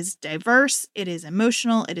 It is diverse, it is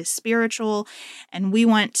emotional, it is spiritual, and we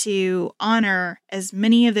want to honor as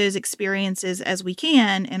many of those experiences as we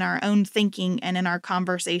can in our own thinking and in our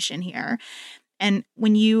conversation here. And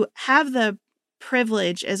when you have the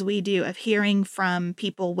privilege, as we do, of hearing from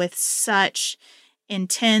people with such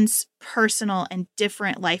intense, personal, and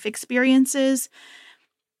different life experiences,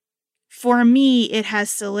 for me, it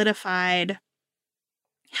has solidified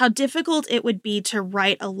how difficult it would be to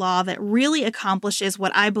write a law that really accomplishes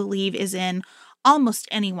what I believe is in almost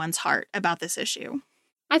anyone's heart about this issue.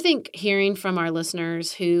 I think hearing from our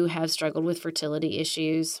listeners who have struggled with fertility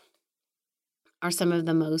issues are some of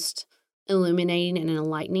the most illuminating and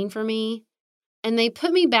enlightening for me. And they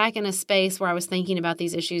put me back in a space where I was thinking about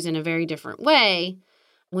these issues in a very different way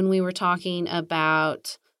when we were talking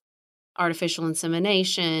about artificial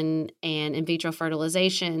insemination and in vitro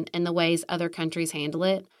fertilization and the ways other countries handle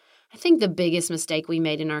it. I think the biggest mistake we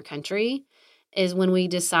made in our country is when we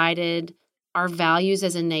decided our values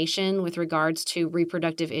as a nation with regards to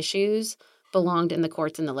reproductive issues belonged in the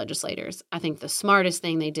courts and the legislators. I think the smartest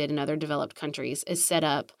thing they did in other developed countries is set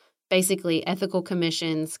up basically ethical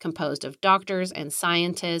commissions composed of doctors and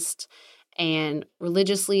scientists and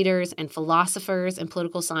religious leaders and philosophers and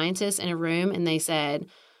political scientists in a room, and they said,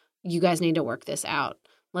 you guys need to work this out.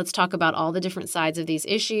 Let's talk about all the different sides of these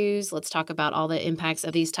issues. Let's talk about all the impacts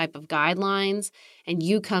of these type of guidelines, and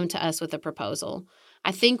you come to us with a proposal.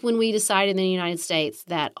 I think when we decided in the United States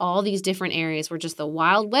that all these different areas were just the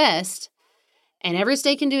Wild West, and every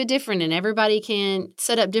state can do it different, and everybody can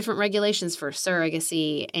set up different regulations for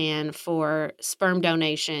surrogacy and for sperm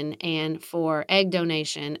donation and for egg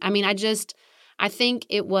donation. I mean, I think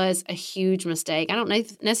it was a huge mistake. I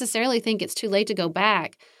don't necessarily think it's too late to go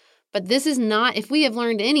back. But this is not, if we have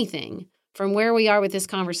learned anything from where we are with this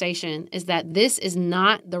conversation, is that this is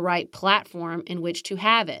not the right platform in which to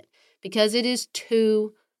have it because it is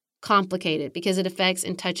too complicated, because it affects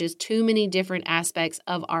and touches too many different aspects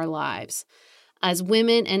of our lives as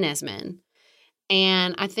women and as men.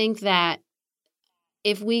 And I think that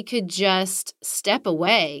if we could just step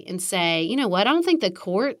away and say, you know what, I don't think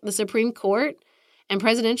the Supreme Court and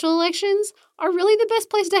presidential elections are really the best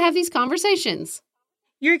place to have these conversations.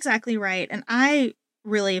 You're exactly right. And I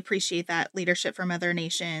really appreciate that leadership from other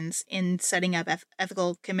nations in setting up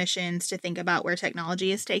ethical commissions to think about where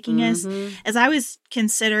technology is taking us. As I was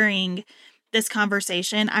considering this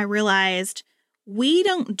conversation, I realized we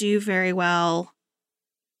don't do very well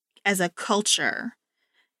as a culture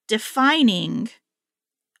defining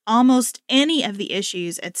almost any of the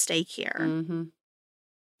issues at stake here.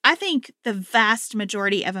 I think the vast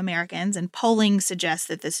majority of Americans, and polling suggests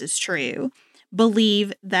that this is true,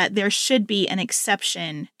 believe that there should be an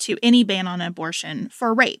exception to any ban on abortion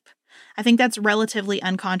for rape. I think that's relatively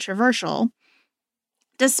uncontroversial,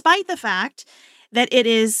 despite the fact that it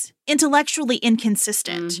is intellectually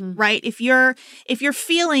inconsistent, right? If your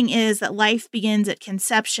feeling is that life begins at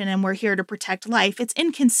conception and we're here to protect life, it's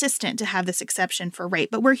inconsistent to have this exception for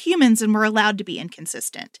rape. But we're humans and we're allowed to be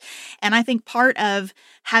inconsistent. And I think part of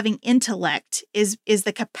having intellect is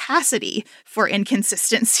the capacity for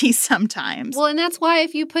inconsistency sometimes. Well, and that's why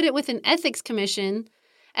if you put it with an ethics commission,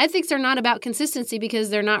 ethics are not about consistency because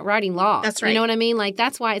they're not writing laws. That's right. You know what I mean? Like,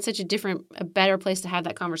 that's why it's such a better place to have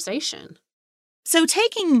that conversation. So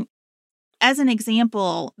taking as an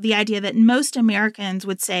example the idea that most Americans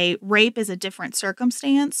would say rape is a different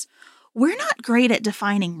circumstance, we're not great at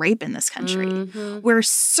defining rape in this country. We're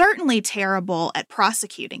certainly terrible at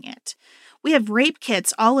prosecuting it. We have rape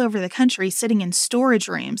kits all over the country sitting in storage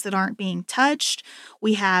rooms that aren't being touched.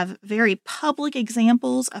 We have very public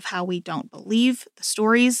examples of how we don't believe the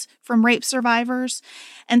stories from rape survivors.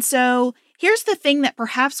 And so here's the thing that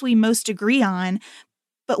perhaps we most agree on,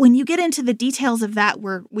 but when you get into the details of that,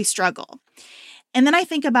 we struggle. And then I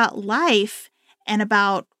think about life and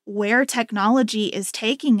about where technology is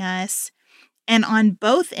taking us. And on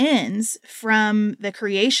both ends, from the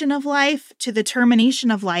creation of life to the termination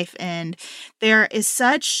of life end, there is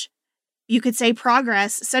such, you could say,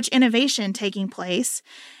 progress, such innovation taking place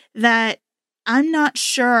that I'm not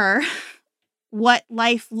sure what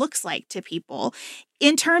life looks like to people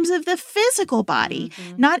in terms of the physical body,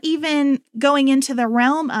 not even going into the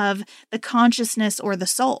realm of the consciousness or the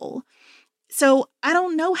soul. So I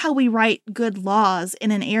don't know how we write good laws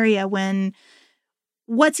in an area when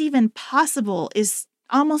what's even possible is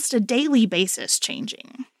almost a daily basis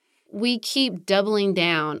changing. We keep doubling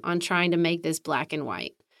down on trying to make this black and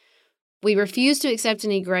white. We refuse to accept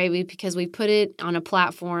any gray because we put it on a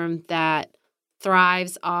platform that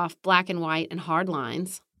thrives off black and white and hard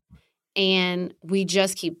lines. And we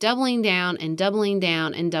just keep doubling down and doubling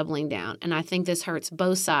down and doubling down. And I think this hurts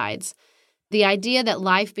both sides. The idea that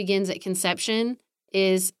life begins at conception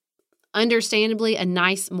is understandably a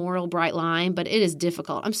nice, moral, bright line, but it is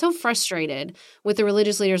difficult. I'm so frustrated with the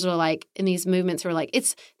religious leaders who are like, in these movements who are like,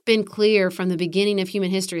 it's been clear from the beginning of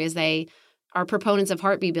human history as they are proponents of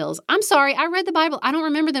heartbeat bills. I'm sorry, I read the Bible. I don't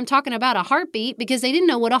remember them talking about a heartbeat because they didn't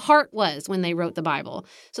know what a heart was when they wrote the Bible.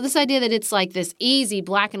 So this idea that it's like this easy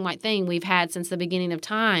black and white thing we've had since the beginning of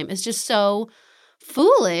time is just so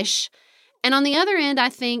foolish. And on the other end, I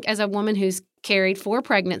think as a woman who's carried 4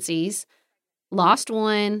 pregnancies, lost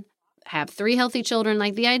one, have 3 healthy children,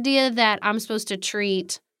 like the idea that I'm supposed to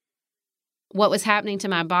treat what was happening to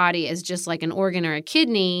my body as just like an organ or a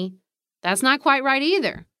kidney, that's not quite right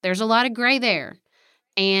either. There's a lot of gray there.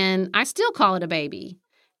 And I still call it a baby.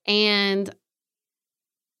 And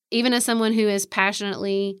even as someone who is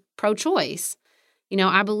passionately pro-choice, you know,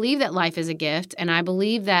 I believe that life is a gift. And I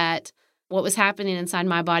believe that what was happening inside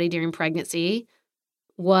my body during pregnancy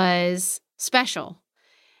was special.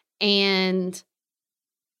 And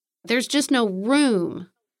there's just no room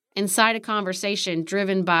inside a conversation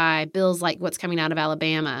driven by bills like what's coming out of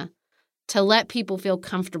Alabama to let people feel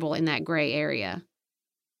comfortable in that gray area.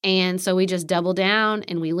 And so we just double down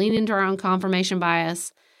and we lean into our own confirmation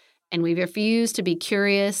bias and we refuse to be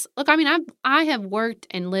curious. Look, I mean, I have worked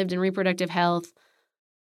and lived in reproductive health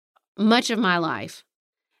much of my life.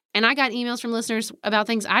 And I got emails from listeners about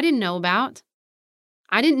things I didn't know about.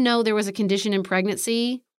 I didn't know there was a condition in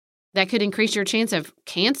pregnancy that could increase your chance of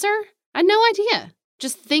cancer. I had no idea.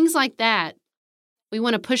 Just things like that. We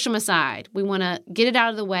want to push them aside. We want to get it out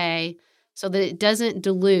of the way so that it doesn't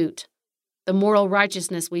dilute the moral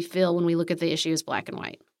righteousness we feel when we look at the issue as black and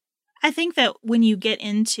white. I think that when you get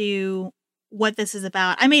into what this is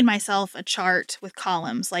about, I made myself a chart with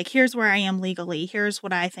columns. Like, here's where I am legally. Here's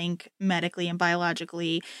what I think medically and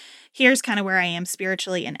biologically. Here's kind of where I am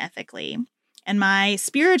spiritually and ethically. And my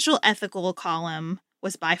spiritual ethical column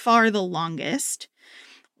was by far the longest.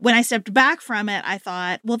 When I stepped back from it, I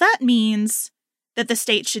thought, well, that means that the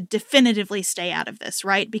state should definitively stay out of this,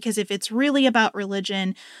 right? Because if it's really about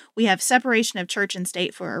religion, we have separation of church and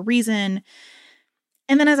state for a reason.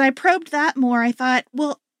 And then as I probed that more, I thought,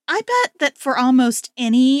 well, I bet that for almost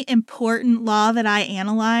any important law that I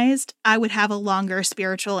analyzed, I would have a longer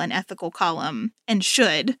spiritual and ethical column, and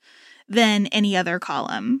should, than any other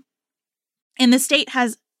column. And the state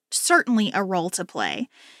has certainly a role to play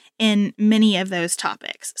in many of those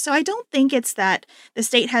topics. So I don't think it's that the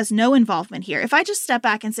state has no involvement here. If I just step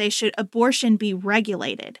back and say, should abortion be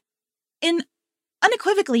regulated?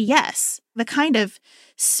 Unequivocally, yes. The kind of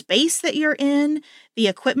space that you're in, the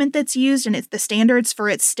equipment that's used, and it's the standards for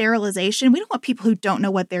its sterilization. We don't want people who don't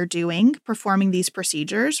know what they're doing performing these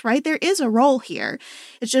procedures, right? There is a role here.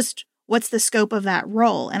 It's just, what's the scope of that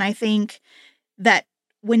role? And I think that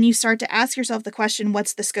when you start to ask yourself the question,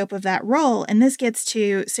 what's the scope of that role? And this gets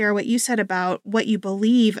to, Sarah, what you said about what you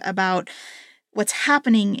believe about what's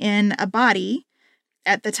happening in a body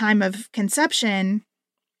at the time of conception.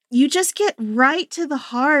 You just get right to the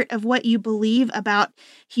heart of what you believe about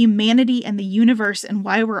humanity and the universe and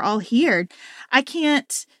why we're all here. I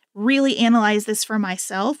can't really analyze this for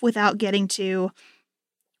myself without getting to,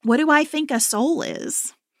 what do I think a soul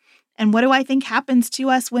is? And what do I think happens to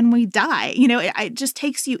us when we die? You know, it just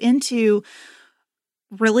takes you into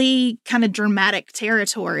really kind of dramatic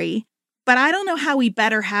territory. But I don't know how we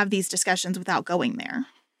better have these discussions without going there.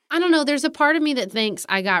 I don't know. There's a part of me that thinks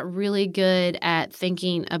I got really good at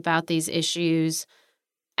thinking about these issues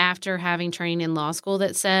after having training in law school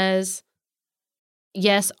that says,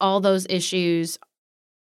 yes, all those issues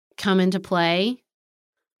come into play,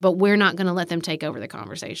 but we're not going to let them take over the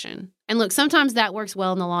conversation. And look, sometimes that works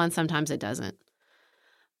well in the law and sometimes it doesn't.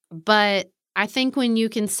 But I think when you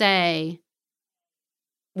can say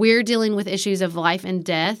we're dealing with issues of life and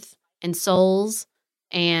death and souls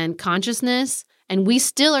and consciousness, and we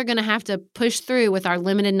still are going to have to push through with our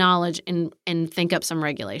limited knowledge and think up some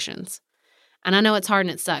regulations. And I know it's hard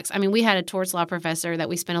and it sucks. I mean, we had a torts law professor that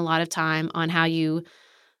we spent a lot of time on how you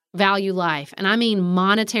value life. And I mean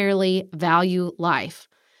monetarily value life.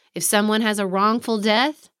 If someone has a wrongful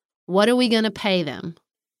death, what are we going to pay them?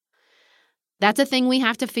 That's a thing we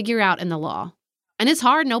have to figure out in the law. And it's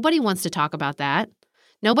hard. Nobody wants to talk about that.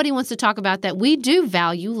 Nobody wants to talk about that. We do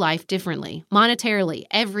value life differently, monetarily,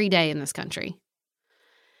 every day in this country.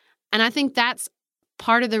 And I think that's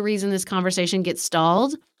part of the reason this conversation gets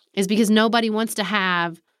stalled is because nobody wants to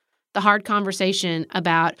have the hard conversation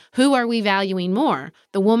about who are we valuing more,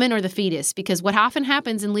 the woman or the fetus? Because what often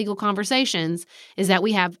happens in legal conversations is that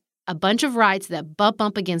we have a bunch of rights that bump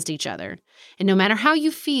up against each other. And no matter how you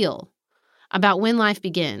feel about when life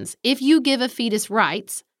begins, if you give a fetus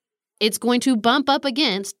rights, it's going to bump up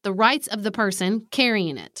against the rights of the person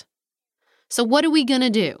carrying it. So what are we going to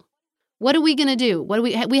do? What are we going to do?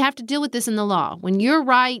 We have to deal with this in the law. When your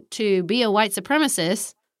right to be a white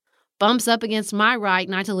supremacist bumps up against my right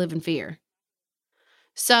not to live in fear.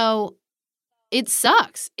 So it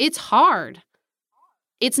sucks. It's hard.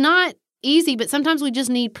 It's not easy, but sometimes we just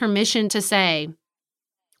need permission to say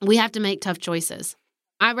we have to make tough choices.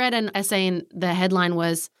 I read an essay and the headline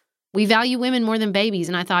was, "We value women more than babies."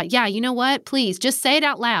 And I thought, yeah, you know what? Please just say it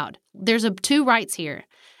out loud. There's two rights here.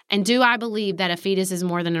 And do I believe that a fetus is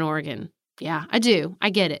more than an organ? Yeah, I do. I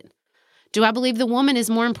get it. Do I believe the woman is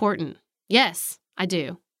more important? Yes, I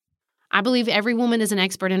do. I believe every woman is an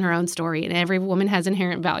expert in her own story and every woman has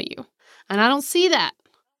inherent value. And I don't see that.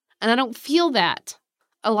 And I don't feel that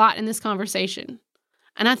a lot in this conversation.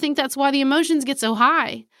 And I think that's why the emotions get so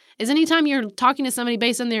high, is anytime you're talking to somebody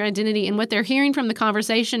based on their identity and what they're hearing from the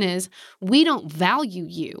conversation is, we don't value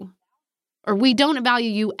you, or we don't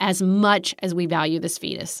value you as much as we value this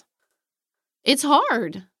fetus. It's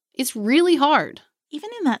hard. It's really hard. Even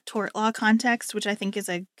in that tort law context, which I think is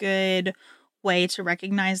a good way to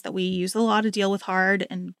recognize that we use the law to deal with hard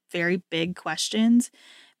and very big questions,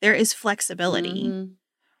 there is flexibility. Mm-hmm.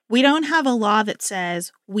 We don't have a law that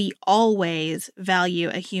says we always value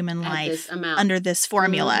a human life under this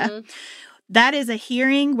formula. Mm-hmm. That is a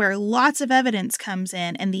hearing where lots of evidence comes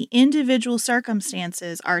in and the individual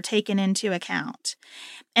circumstances are taken into account.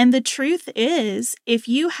 And the truth is, if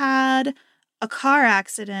you had a car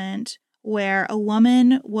accident where a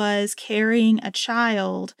woman was carrying a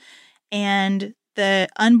child and the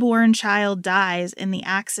unborn child dies in the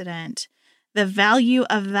accident, the value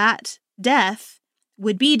of that death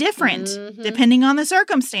would be different depending on the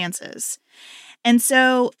circumstances. And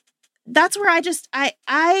so that's where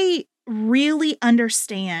I really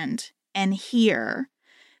understand and hear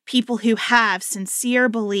people who have sincere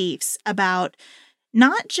beliefs about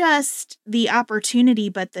not just the opportunity,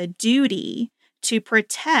 but the duty to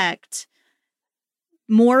protect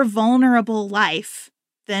more vulnerable life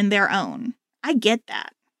than their own. I get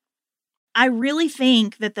that. I really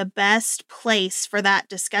think that the best place for that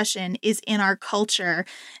discussion is in our culture,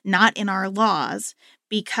 not in our laws,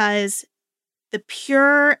 because the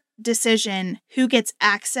pure decision who gets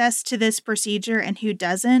access to this procedure and who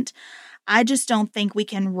doesn't, I just don't think we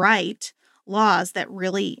can write laws that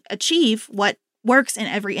really achieve what works in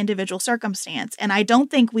every individual circumstance. And I don't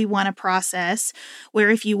think we want a process where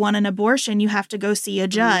if you want an abortion, you have to go see a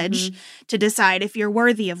judge to decide if you're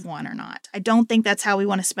worthy of one or not. I don't think that's how we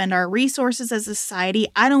want to spend our resources as a society.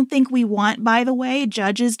 I don't think we want, by the way,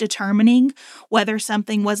 judges determining whether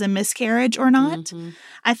something was a miscarriage or not.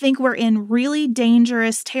 I think we're in really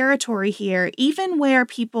dangerous territory here, even where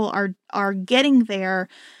people are getting there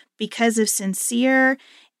because of sincere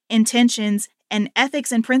intentions and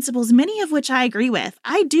ethics and principles, many of which I agree with.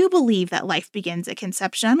 I do believe that life begins at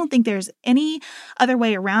conception. I don't think there's any other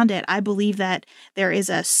way around it. I believe that there is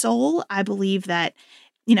a soul. I believe that,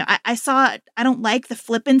 I don't like the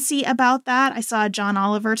flippancy about that. I saw John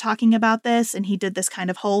Oliver talking about this, and he did this kind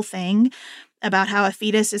of whole thing about how a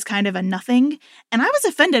fetus is kind of a nothing. And I was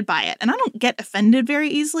offended by it. And I don't get offended very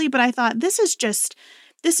easily, but I thought this is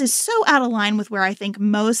so out of line with where I think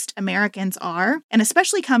most Americans are. And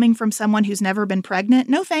especially coming from someone who's never been pregnant,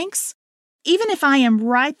 no thanks. Even if I am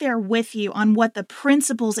right there with you on what the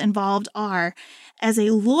principles involved are, as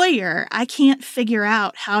a lawyer, I can't figure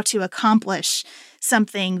out how to accomplish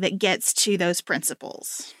something that gets to those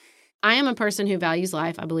principles. I am a person who values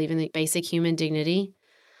life. I believe in the basic human dignity.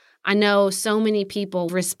 I know so many people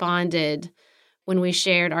responded when we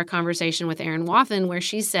shared our conversation with Erin Wathen, where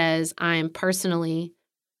she says, I am personally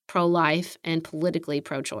pro-life and politically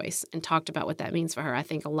pro-choice, and talked about what that means for her. I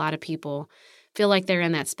think a lot of people feel like they're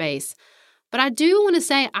in that space. But I do want to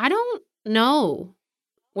say, I don't know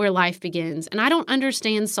where life begins, and I don't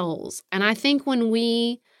understand souls. And I think when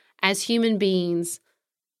we, as human beings,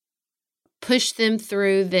 push them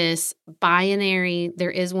through this binary,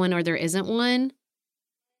 there is one or there isn't one,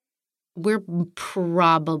 we're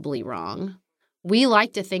probably wrong. We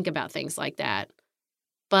like to think about things like that.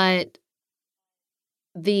 But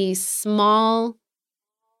the small,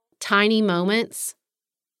 tiny moments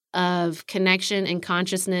of connection and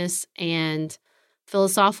consciousness and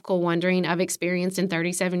philosophical wondering I've experienced in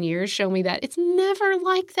 37 years show me that it's never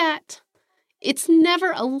like that. It's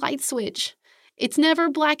never a light switch. It's never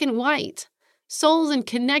black and white. Souls and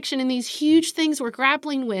connection and these huge things we're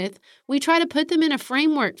grappling with, we try to put them in a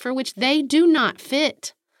framework for which they do not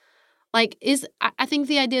fit. I think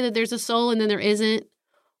the idea that there's a soul and then there isn't,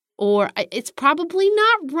 or it's probably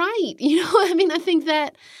not right. I think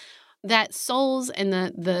that souls and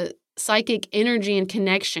the psychic energy and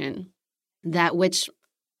connection, that which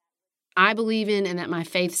I believe in and that my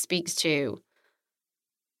faith speaks to,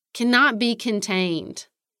 cannot be contained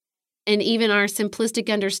in even our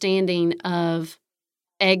simplistic understanding of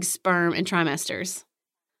egg, sperm, and trimesters.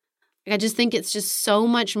 I just think it's just so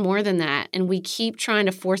much more than that, and we keep trying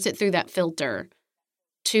to force it through that filter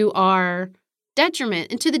to our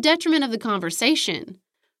detriment and to the detriment of the conversation,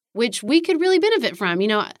 which we could really benefit from.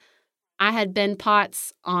 I had Ben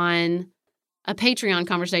Potts on a Patreon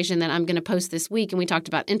conversation that I'm going to post this week, and we talked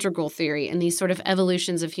about integral theory and these sort of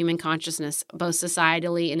evolutions of human consciousness, both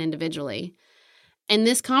societally and individually. And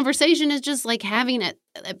this conversation is just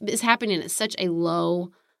is happening at such a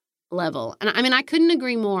low level. And I couldn't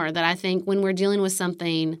agree more that I think when we're dealing with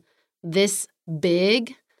something this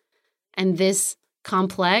big and this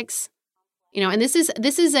complex, and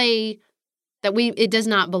it does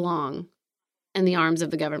not belong in the arms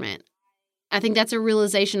of the government. I think that's a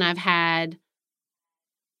realization I've had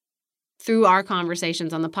through our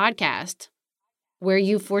conversations on the podcast, where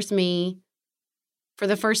you forced me for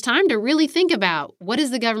the first time to really think about, what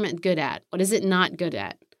is the government good at? What is it not good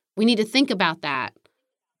at? We need to think about that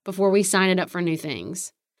before we sign it up for new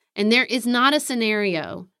things. And there is not a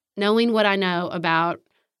scenario, knowing what I know about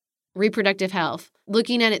reproductive health,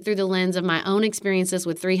 looking at it through the lens of my own experiences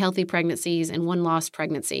with 3 healthy pregnancies and 1 lost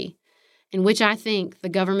pregnancy, in which I think the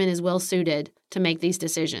government is well suited to make these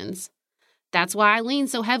decisions. That's why I lean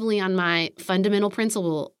so heavily on my fundamental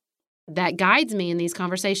principle that guides me in these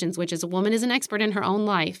conversations, which is a woman is an expert in her own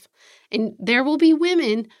life. And there will be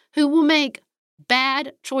women who will make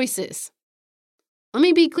bad choices. Let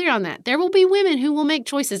me be clear on that. There will be women who will make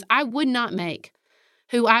choices I would not make,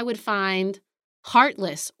 who I would find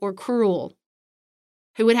heartless or cruel,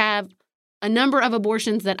 who would have a number of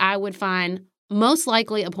abortions that I would find most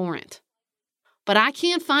likely abhorrent. But I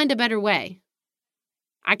can't find a better way.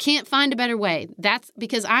 I can't find a better way. That's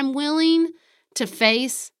because I'm willing to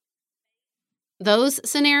face those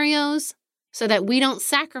scenarios so that we don't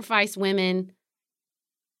sacrifice women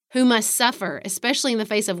who must suffer, especially in the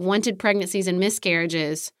face of wanted pregnancies and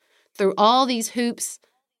miscarriages, through all these hoops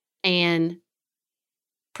and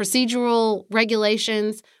procedural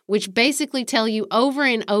regulations, which basically tell you over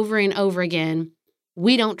and over and over again,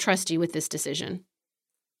 we don't trust you with this decision.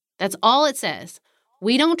 That's all it says.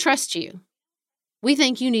 We don't trust you. We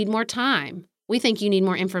think you need more time. We think you need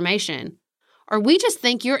more information. Or we just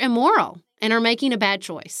think you're immoral and are making a bad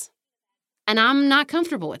choice. And I'm not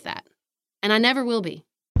comfortable with that. And I never will be.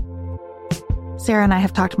 Sarah and I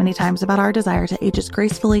have talked many times about our desire to age as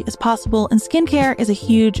gracefully as possible, and skincare is a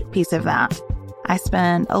huge piece of that. I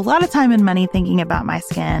spend a lot of time and money thinking about my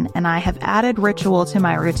skin, and I have added Ritual to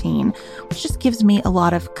my routine, which just gives me a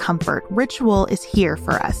lot of comfort. Ritual is here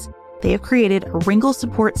for us. They have created a wrinkle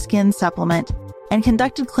support skin supplement and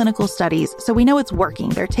conducted clinical studies, so we know it's working.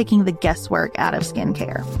 They're taking the guesswork out of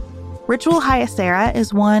skincare. Ritual Hyacera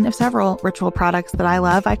is one of several Ritual products that I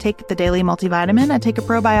love. I take the daily multivitamin, I take a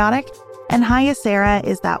probiotic, and Hyacera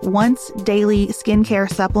is that once daily skincare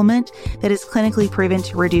supplement that is clinically proven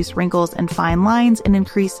to reduce wrinkles and fine lines and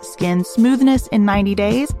increase skin smoothness in 90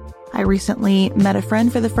 days. I recently met a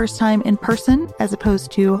friend for the first time in person as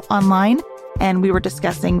opposed to online, and we were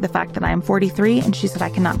discussing the fact that I am 43, and she said, "I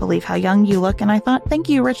cannot believe how young you look." And I thought, thank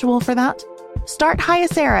you, Ritual, for that. Start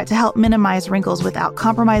Hyacera to help minimize wrinkles without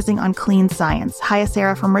compromising on clean science.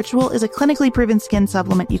 Hyacera from Ritual is a clinically proven skin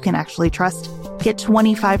supplement you can actually trust. Get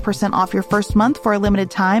 25% off your first month for a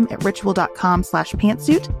limited time at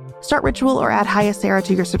ritual.com/pantsuit. Start Ritual or add Hyacera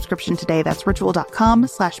to your subscription today. That's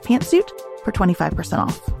ritual.com/pantsuit for 25%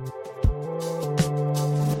 off.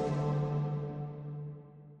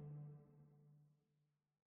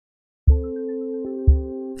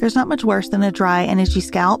 There's not much worse than a dry and itchy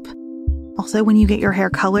scalp. Also, when you get your hair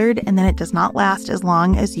colored and then it does not last as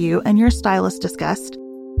long as you and your stylist discussed.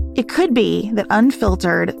 It could be that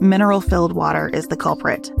unfiltered, mineral-filled water is the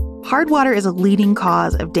culprit. Hard water is a leading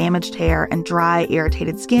cause of damaged hair and dry,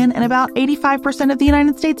 irritated skin, and about 85% of the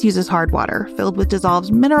United States uses hard water, filled with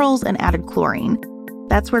dissolved minerals and added chlorine.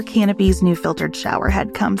 That's where Canopy's new filtered shower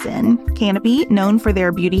head comes in. Canopy, known for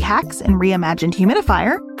their beauty hacks and reimagined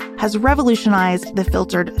humidifier, has revolutionized the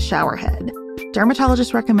filtered shower head.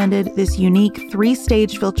 Dermatologists recommended this unique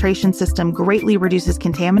 3-stage filtration system greatly reduces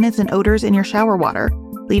contaminants and odors in your shower water,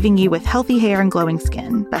 leaving you with healthy hair and glowing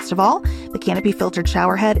skin. Best of all, the Canopy filtered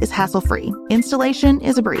shower head is hassle-free. Installation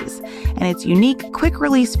is a breeze, and its unique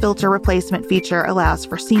quick-release filter replacement feature allows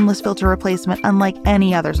for seamless filter replacement unlike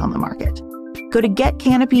any others on the market. Go to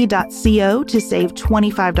getcanopy.co to save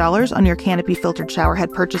 $25 on your Canopy filtered shower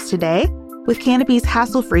head purchase today with Canopy's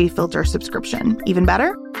hassle-free filter subscription. Even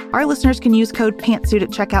better, our listeners can use code PANTSUIT at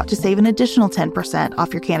checkout to save an additional 10%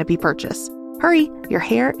 off your Canopy purchase. Hurry, your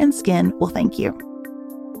hair and skin will thank you.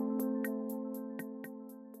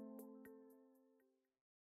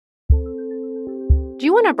 Do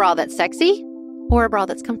you want a bra that's sexy or a bra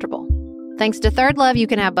that's comfortable? Thanks to Third Love, you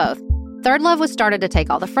can have both. Third Love was started to take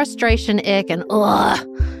all the frustration, ick, and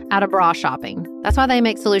out of bra shopping. That's why they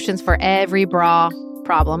make solutions for every bra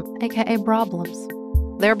problem, aka problems.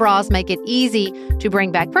 Their bras make it easy to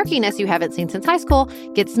bring back perkiness you haven't seen since high school,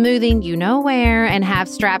 get smoothing you know where, and have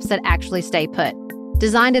straps that actually stay put.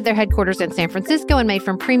 Designed at their headquarters in San Francisco and made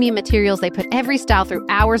from premium materials, they put every style through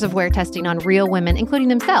hours of wear testing on real women, including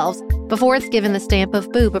themselves, before it's given the stamp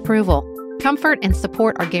of boob approval. Comfort and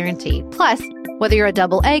support are guaranteed. Plus, whether you're a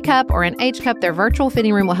double A cup or an H cup, their virtual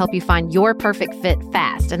fitting room will help you find your perfect fit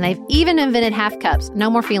fast. And they've even invented half cups. No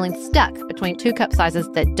more feeling stuck between 2 cup sizes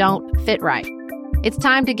that don't fit right. It's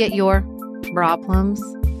time to get your problems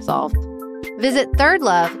solved. Visit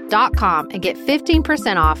thirdlove.com and get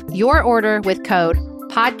 15% off your order with code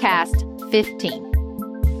podcast15.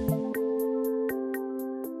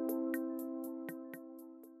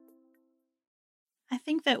 I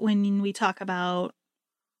think that when we talk about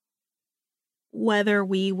whether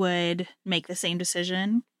we would make the same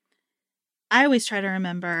decision, I always try to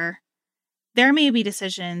remember there may be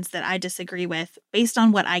decisions that I disagree with based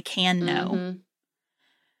on what I can know. Mm-hmm.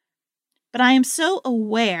 But I am so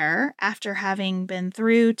aware, after having been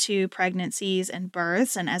through 2 pregnancies and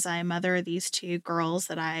births, and as I mother these 2 girls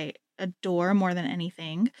that I adore more than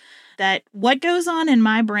anything, that what goes on in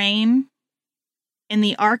my brain in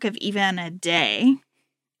the arc of even a day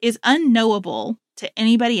is unknowable to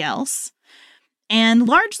anybody else, and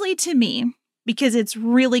largely to me, because it's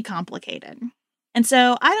really complicated. And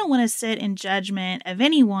so I don't want to sit in judgment of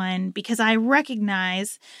anyone because I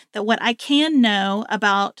recognize that what I can know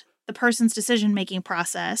about the person's decision-making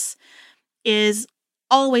process is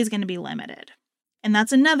always going to be limited. And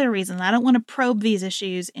that's another reason I don't want to probe these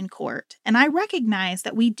issues in court. And I recognize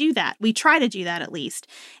that we do that. We try to do that, at least,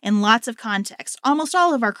 in lots of contexts. Almost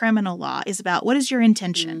all of our criminal law is about what is your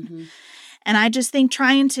intention. Mm-hmm. And I just think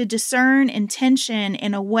trying to discern intention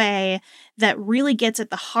in a way that really gets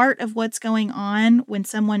at the heart of what's going on when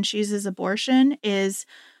someone chooses abortion is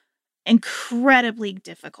incredibly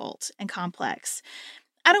difficult and complex.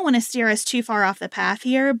 I don't want to steer us too far off the path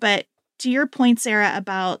here, but to your point, Sarah,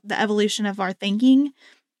 about the evolution of our thinking,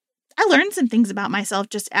 I learned some things about myself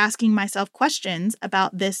just asking myself questions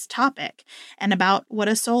about this topic and about what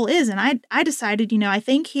a soul is. And I decided, I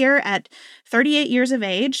think here at 38 years of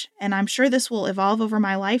age, and I'm sure this will evolve over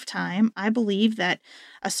my lifetime, I believe that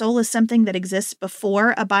a soul is something that exists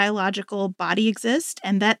before a biological body exists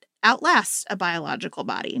and that outlasts a biological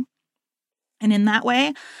body. And in that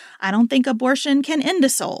way, I don't think abortion can end a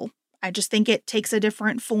soul. I just think it takes a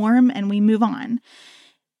different form and we move on.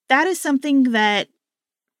 That is something that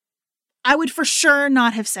I would for sure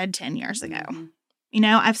not have said 10 years ago.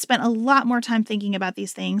 I've spent a lot more time thinking about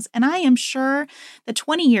these things, and I am sure that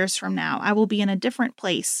 20 years from now, I will be in a different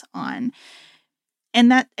place on. And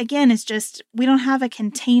that, again, is just, we don't have a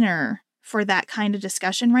container for that kind of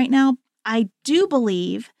discussion right now. I do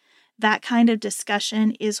believe that kind of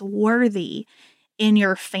discussion is worthy in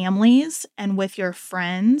your families and with your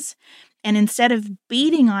friends. And instead of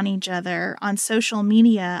beating on each other on social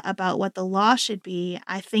media about what the law should be,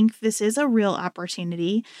 I think this is a real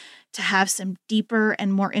opportunity to have some deeper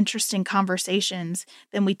and more interesting conversations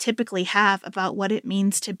than we typically have about what it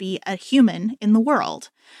means to be a human in the world.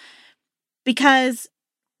 Because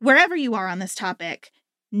wherever you are on this topic,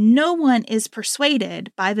 no one is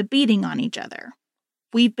persuaded by the beating on each other.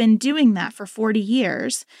 We've been doing that for 40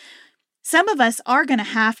 years. Some of us are going to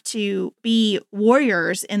have to be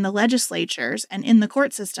warriors in the legislatures and in the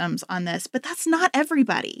court systems on this, but that's not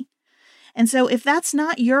everybody. And so if that's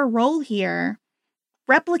not your role here,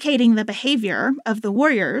 replicating the behavior of the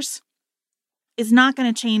warriors is not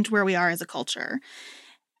going to change where we are as a culture.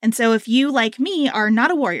 And so if you, like me, are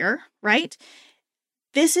not a warrior, right?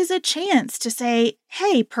 This is a chance to say,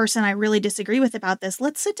 hey, person I really disagree with about this,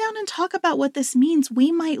 let's sit down and talk about what this means.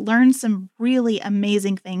 We might learn some really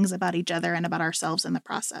amazing things about each other and about ourselves in the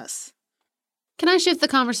process. Can I shift the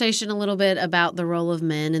conversation a little bit about the role of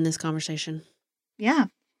men in this conversation? Yeah.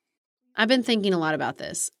 I've been thinking a lot about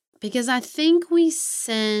this because I think we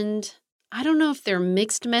send, I don't know if they're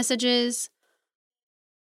mixed messages,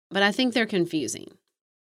 but I think they're confusing.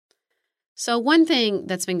 So one thing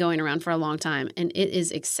that's been going around for a long time, and it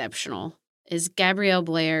is exceptional, is Gabrielle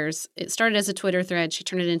Blair's, it started as a Twitter thread. She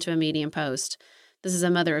turned it into a Medium post. This is a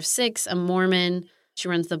mother of 6, a Mormon. She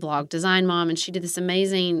runs the blog Design Mom, and she did this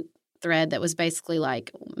amazing thread that was basically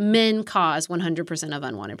like, men cause 100% of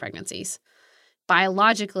unwanted pregnancies.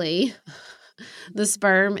 Biologically, the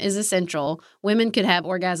sperm is essential. Women could have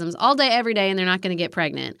orgasms all day, every day, and they're not going to get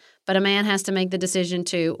pregnant. But a man has to make the decision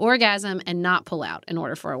to orgasm and not pull out in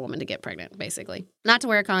order for a woman to get pregnant, basically. Not to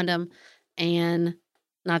wear a condom and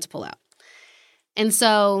not to pull out. And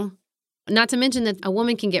so, not to mention that a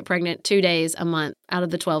woman can get pregnant 2 days a month out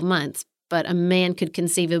of the 12 months, but a man could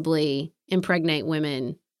conceivably impregnate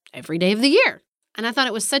women every day of the year. And I thought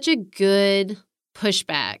it was such a good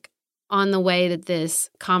pushback on the way that this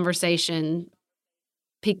conversation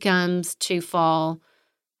becomes to fall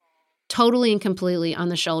totally and completely on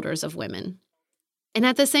the shoulders of women. And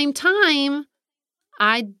at the same time,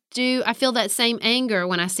 I feel that same anger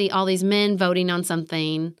when I see all these men voting on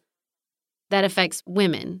something that affects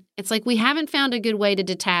women. It's like we haven't found a good way to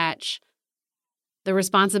detach the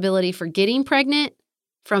responsibility for getting pregnant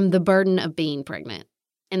from the burden of being pregnant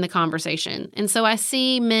in the conversation. And so I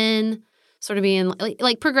see men sort of being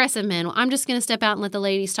like progressive men. Well, I'm just going to step out and let the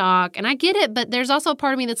ladies talk. And I get it, but there's also a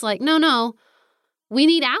part of me that's like, no, we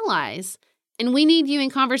need allies. And we need you in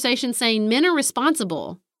conversation saying men are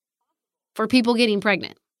responsible for people getting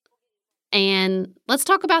pregnant. And let's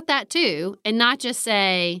talk about that too, and not just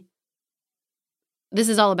say, this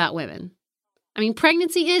is all about women. I mean,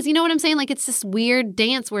 pregnancy is, you know what I'm saying? Like, it's this weird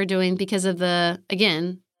dance we're doing because of the,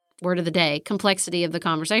 again, word of the day, complexity of the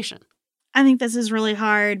conversation. I think this is really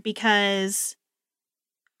hard because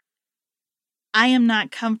I am not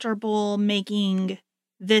comfortable making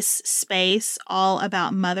this space all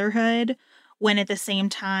about motherhood when at the same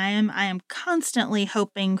time I am constantly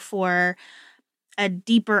hoping for a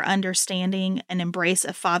deeper understanding and embrace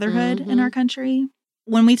of fatherhood in our country.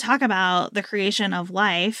 When we talk about the creation of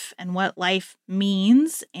life and what life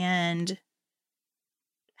means and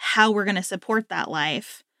how we're going to support that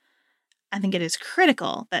life, I think it is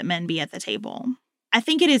critical that men be at the table. I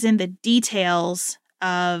think it is in the details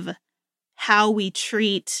of how we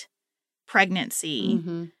treat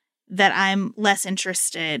pregnancy that I'm less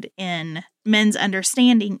interested in men's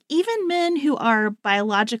understanding, even men who are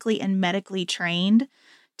biologically and medically trained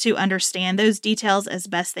to understand those details as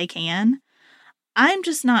best they can. I'm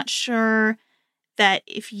just not sure that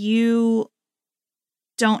if you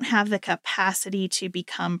don't have the capacity to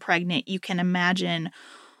become pregnant, you can imagine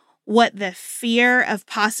what the fear of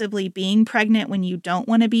possibly being pregnant when you don't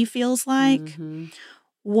want to be feels like,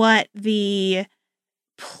 what the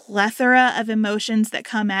plethora of emotions that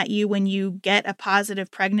come at you when you get a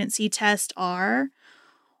positive pregnancy test are,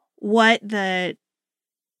 what the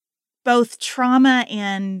both trauma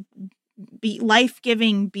and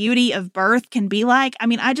life-giving beauty of birth can be like. I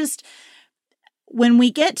mean, when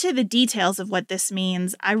we get to the details of what this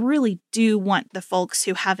means, I really do want the folks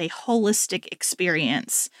who have a holistic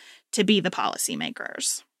experience to be the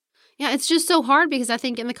policymakers. Yeah, it's just so hard because I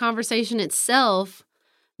think in the conversation itself,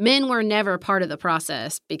 men were never part of the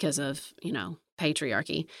process because of,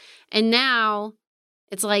 patriarchy. And now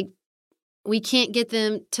it's like we can't get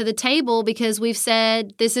them to the table because we've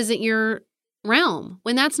said this isn't your realm,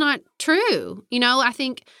 when that's not true. I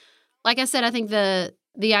think, like I said, I think the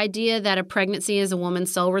idea that a pregnancy is a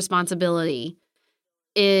woman's sole responsibility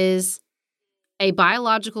is a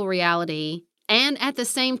biological reality and at the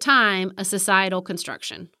same time a societal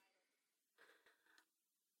construction.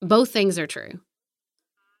 Both things are true.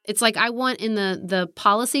 It's like I want in the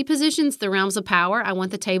policy positions, the realms of power, I want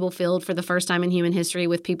the table filled for the first time in human history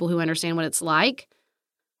with people who understand what it's like.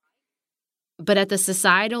 But at the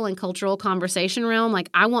societal and cultural conversation realm, like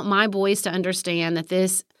I want my boys to understand that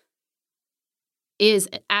this is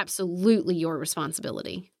absolutely your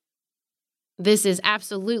responsibility. This is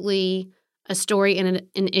absolutely a story and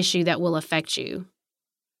an issue that will affect you.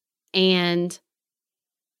 And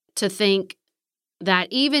to think that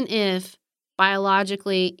even if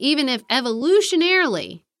biologically, even if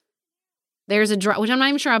evolutionarily, there's a drive, which I'm not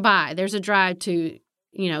even sure I buy, there's a drive to,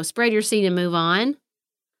 spread your seed and move on.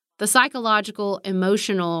 The psychological,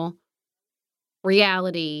 emotional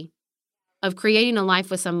reality of creating a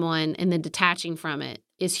life with someone and then detaching from it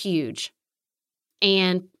is huge.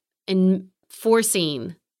 And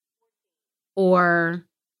forcing or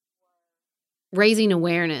raising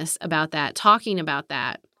awareness about that, talking about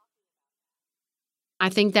that, I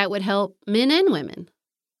think that would help men and women.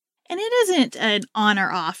 And it isn't an on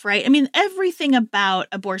or off, right? I mean, everything about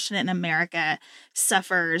abortion in America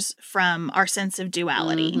suffers from our sense of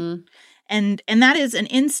duality. Mm-hmm. And that is an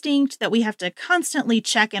instinct that we have to constantly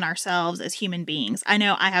check in ourselves as human beings. I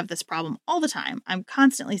know I have this problem all the time. I'm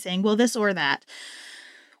constantly saying, well, this or that,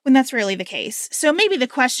 when that's rarely the case. So maybe the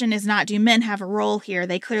question is not, do men have a role here?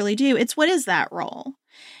 They clearly do. It's, what is that role?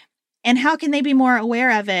 And how can they be more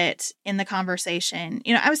aware of it in the conversation?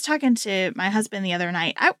 I was talking to my husband the other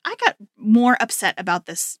night. I got more upset about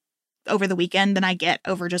this over the weekend than I get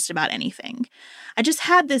over just about anything. I just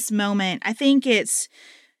had this moment. I think it's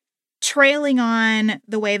trailing on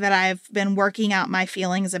the way that I've been working out my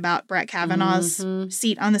feelings about Brett Kavanaugh's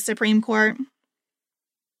seat on the Supreme Court.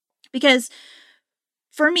 Because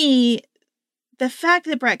for me, the fact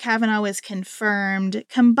that Brett Kavanaugh was confirmed,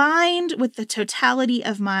 combined with the totality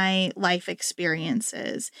of my life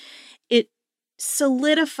experiences, it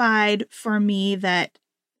solidified for me that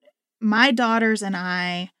my daughters and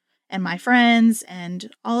I and my friends and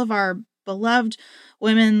all of our beloved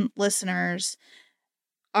women listeners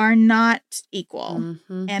are not equal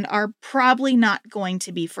and are probably not going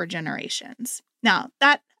to be for generations. Now,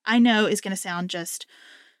 that I know is going to sound just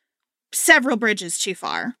several bridges too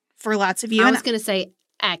far for lots of you. I was going to say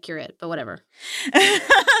accurate, but whatever.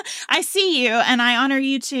 I see you and I honor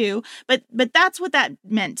you too, but that's what that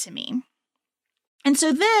meant to me. And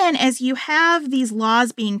so then as you have these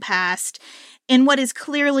laws being passed in what is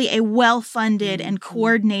clearly a well-funded and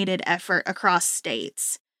coordinated effort across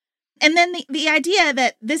states, and then the idea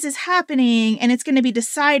that this is happening and it's going to be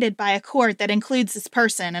decided by a court that includes this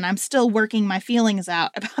person, and I'm still working my feelings out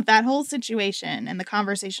about that whole situation and the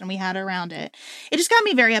conversation we had around it, it just got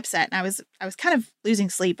me very upset. And I was kind of losing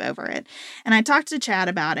sleep over it. And I talked to Chad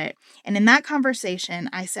about it. And in that conversation,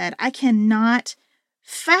 I said, I cannot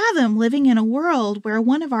fathom living in a world where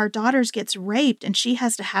one of our daughters gets raped and she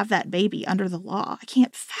has to have that baby under the law. I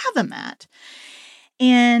can't fathom that.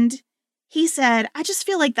 And he said, I just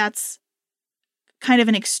feel like that's kind of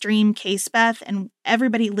an extreme case, Beth, and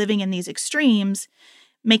everybody living in these extremes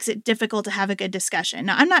makes it difficult to have a good discussion.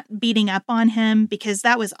 Now, I'm not beating up on him because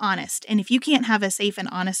that was honest. And if you can't have a safe and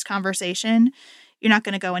honest conversation, you're not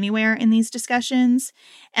going to go anywhere in these discussions.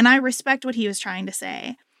 And I respect what he was trying to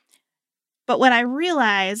say. But what I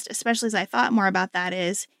realized, especially as I thought more about that,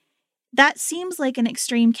 is that seems like an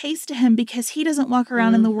extreme case to him because he doesn't walk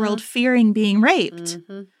around in the world fearing being raped.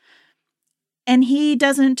 And he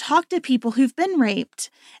doesn't talk to people who've been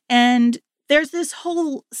raped. And there's this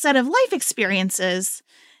whole set of life experiences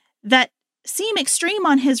that seem extreme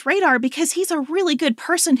on his radar because he's a really good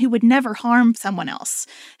person who would never harm someone else,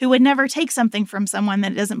 who would never take something from someone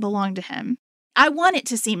that doesn't belong to him. I want it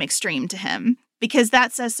to seem extreme to him because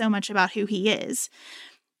that says so much about who he is.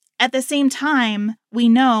 At the same time, we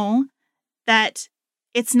know that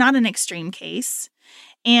it's not an extreme case.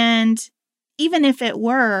 And even if it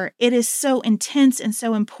were, it is so intense and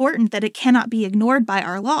so important that it cannot be ignored by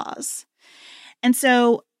our laws. And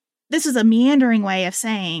so this is a meandering way of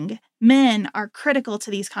saying men are critical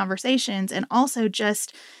to these conversations and also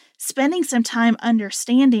just spending some time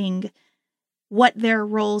understanding what their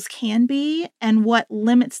roles can be and what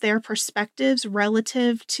limits their perspectives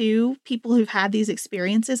relative to people who've had these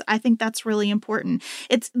experiences. I think that's really important.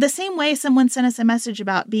 It's the same way someone sent us a message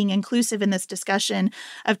about being inclusive in this discussion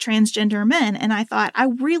of transgender men. And I thought, I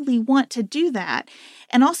really want to do that.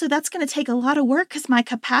 And also that's going to take a lot of work because my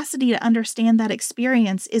capacity to understand that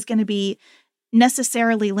experience is going to be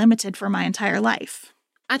necessarily limited for my entire life.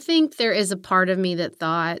 I think there is a part of me that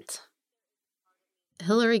thought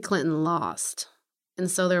Hillary Clinton lost, and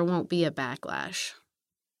so there won't be a backlash.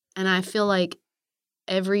 And I feel like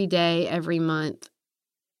every day, every month,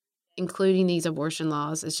 including these abortion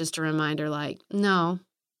laws, is just a reminder like, no,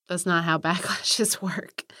 that's not how backlashes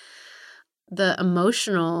work. The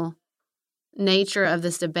emotional nature of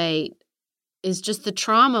this debate is just the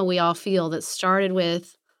trauma we all feel that started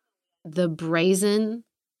with the brazen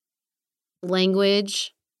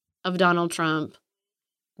language of Donald Trump,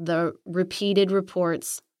 the repeated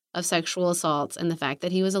reports of sexual assaults and the fact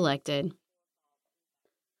that he was elected,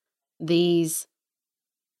 these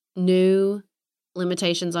new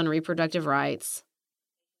limitations on reproductive rights,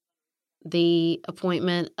 the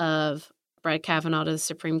appointment of Brett Kavanaugh to the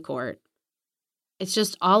Supreme Court. It's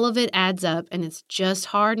just all of it adds up, and it's just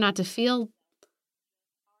hard not to feel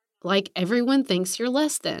like everyone thinks you're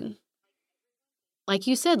less than. Like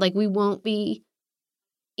you said, like we won't be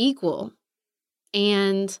equal.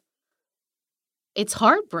 And it's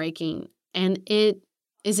heartbreaking and it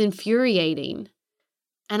is infuriating.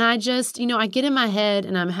 And I just, I get in my head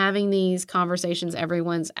and I'm having these conversations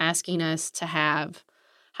everyone's asking us to have.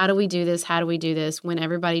 How do we do this? How do we do this? When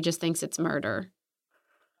everybody just thinks it's murder.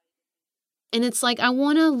 And it's like, I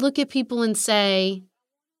want to look at people and say,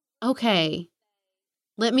 okay,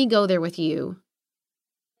 let me go there with you.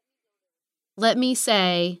 Let me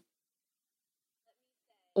say,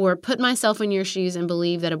 or put myself in your shoes and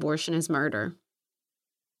believe that abortion is murder.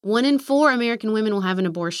 1 in 4 American women will have an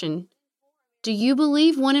abortion. Do you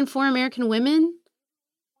believe 1 in 4 American women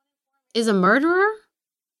is a murderer?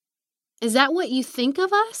 Is that what you think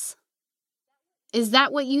of us? Is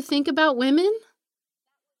that what you think about women?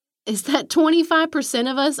 Is that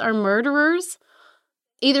 25% of us are murderers?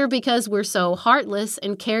 Either because we're so heartless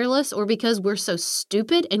and careless or because we're so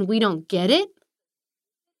stupid and we don't get it?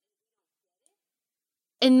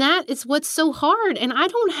 And that is what's so hard. And I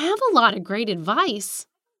don't have a lot of great advice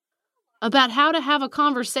about how to have a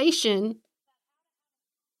conversation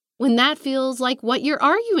when that feels like what you're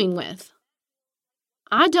arguing with.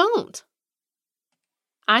 I don't.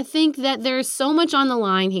 I think that there's so much on the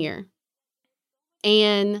line here.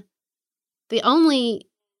 And the only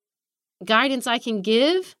guidance I can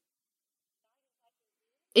give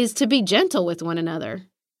is to be gentle with one another.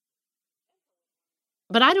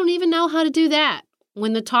 But I don't even know how to do that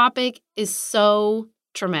when the topic is so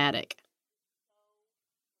traumatic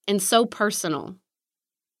and so personal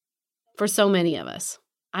for so many of us.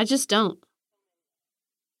 I just don't.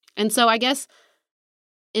 And so I guess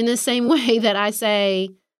in the same way that I say,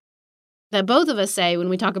 that both of us say when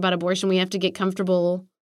we talk about abortion, we have to get comfortable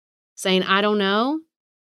saying, I don't know.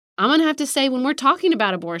 I'm going to have to say when we're talking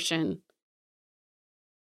about abortion,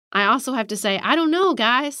 I also have to say, I don't know,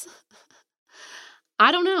 guys.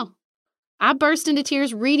 I don't know. I burst into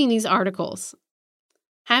tears reading these articles.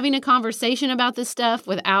 Having a conversation about this stuff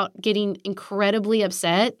without getting incredibly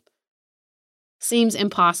upset seems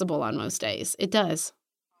impossible on most days. It does.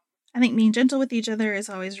 I think being gentle with each other is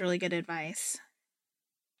always really good advice.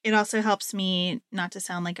 It also helps me not to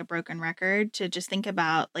sound like a broken record, to just think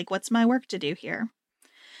about, like, what's my work to do here?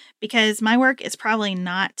 Because my work is probably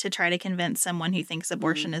not to try to convince someone who thinks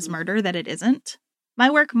abortion is murder that it isn't. My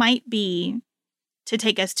work might be to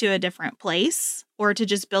take us to a different place or to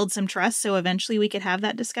just build some trust so eventually we could have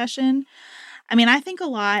that discussion. I mean, I think a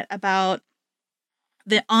lot about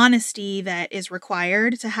the honesty that is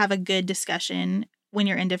required to have a good discussion when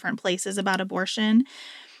you're in different places about abortion.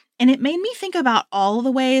 And it made me think about all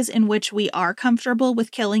the ways in which we are comfortable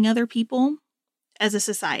with killing other people as a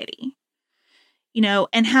society,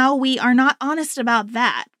 and how we are not honest about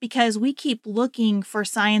that because we keep looking for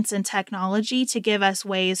science and technology to give us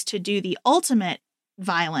ways to do the ultimate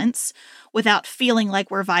violence without feeling like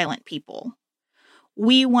we're violent people.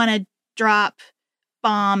 We want to drop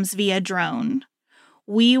bombs via drone.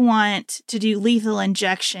 We want to do lethal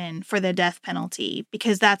injection for the death penalty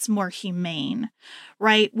because that's more humane,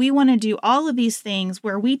 right? We want to do all of these things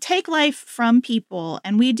where we take life from people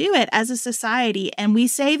and we do it as a society and we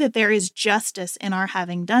say that there is justice in our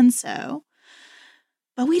having done so.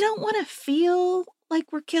 But we don't want to feel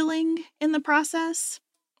like we're killing in the process.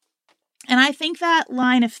 And I think that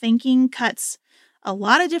line of thinking cuts a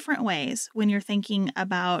lot of different ways when you're thinking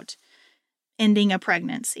about ending a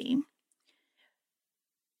pregnancy.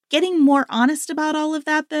 Getting more honest about all of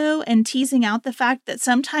that, though, and teasing out the fact that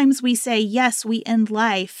sometimes we say, yes, we end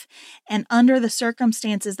life, and under the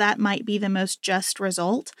circumstances, that might be the most just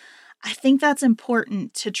result. I think that's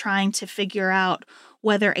important to trying to figure out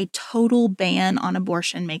whether a total ban on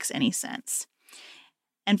abortion makes any sense.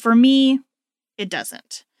 And for me, it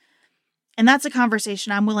doesn't. And that's a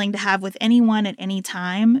conversation I'm willing to have with anyone at any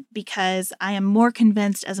time, because I am more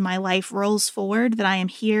convinced as my life rolls forward that I am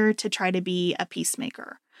here to try to be a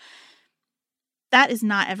peacemaker. That is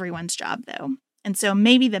not everyone's job, though. And so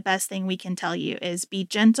maybe the best thing we can tell you is be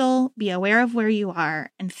gentle, be aware of where you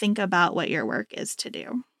are, and think about what your work is to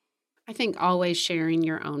do. I think always sharing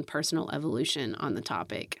your own personal evolution on the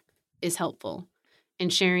topic is helpful,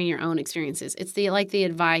 and sharing your own experiences. It's the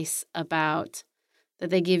advice about that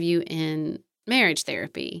they give you in marriage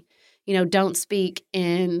therapy. Don't speak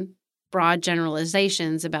in broad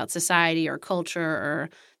generalizations about society or culture or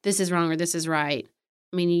this is wrong or this is right.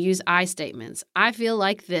 I mean, you use I statements. I feel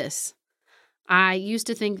like this. I used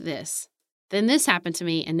to think this. Then this happened to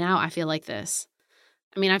me, and now I feel like this.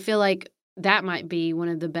 I mean, I feel like that might be one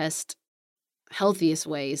of the best, healthiest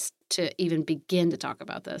ways to even begin to talk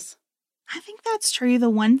about this. I think that's true. The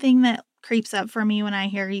one thing that creeps up for me when I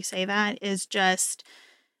hear you say that is just,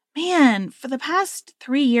 man, for the past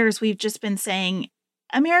 3 years, we've just been saying,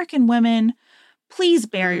 American women, please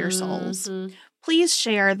bare your souls. Please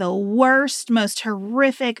share the worst, most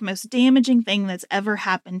horrific, most damaging thing that's ever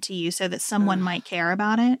happened to you so that someone might care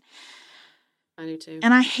about it. I do too.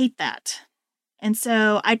 And I hate that. And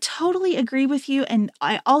so I totally agree with you. And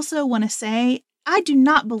I also want to say, I do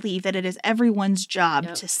not believe that it is everyone's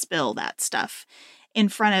job to spill that stuff in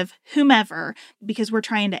front of whomever, because we're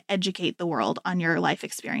trying to educate the world on your life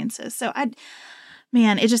experiences. So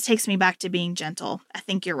it just takes me back to being gentle. I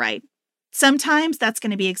think you're right. Sometimes that's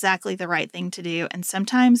going to be exactly the right thing to do. And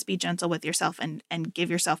sometimes be gentle with yourself and give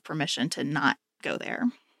yourself permission to not go there.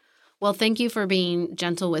 Well, thank you for being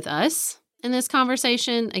gentle with us in this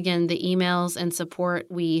conversation. Again, the emails and support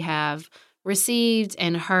we have received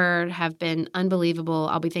and heard have been unbelievable.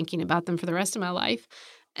 I'll be thinking about them for the rest of my life.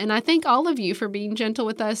 And I thank all of you for being gentle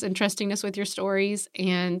with us and trusting us with your stories.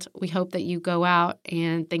 And we hope that you go out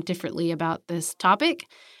and think differently about this topic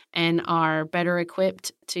and are better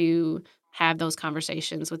equipped to have those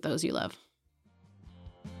conversations with those you love.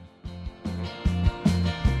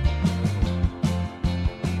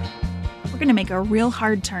 We're going to make a real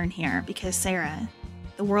hard turn here because, Sarah,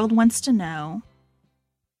 the world wants to know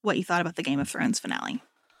what you thought about the Game of Thrones finale.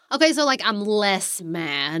 Okay, so I'm less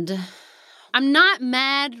mad. I'm not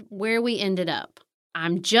mad where we ended up.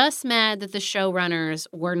 I'm just mad that the showrunners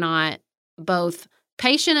were not both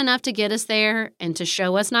patient enough to get us there and to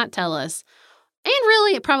show us, not tell us. And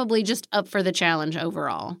really, probably just up for the challenge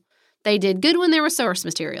overall. They did good when there was source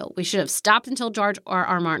material. We should have stopped until George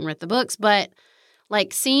R.R. Martin read the books. But,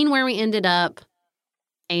 seeing where we ended up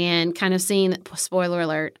and kind of seeing, spoiler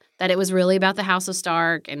alert, that it was really about the House of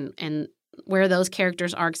Stark and where those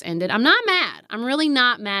characters' arcs ended. I'm not mad. I'm really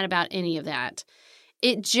not mad about any of that.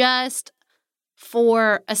 It just,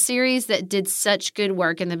 for a series that did such good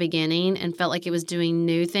work in the beginning and felt like it was doing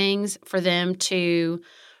new things, for them to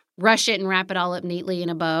rush it and wrap it all up neatly in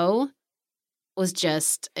a bow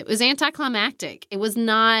it was anticlimactic. It was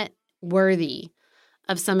not worthy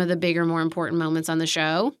of some of the bigger, more important moments on the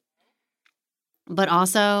show. But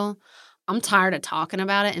also, I'm tired of talking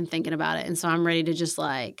about it and thinking about it. And so I'm ready to just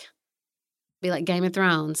be like Game of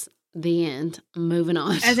Thrones, the end, moving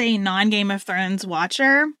on. As a non-Game of Thrones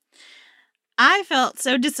watcher, I felt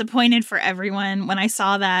so disappointed for everyone when I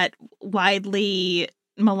saw that widely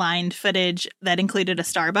maligned footage that included a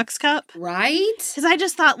Starbucks cup. Right? Because I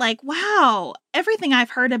just thought wow, everything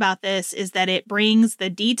I've heard about this is that it brings the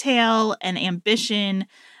detail and ambition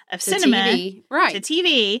of cinema TV. Right. to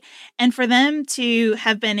TV. And for them to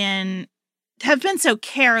have been so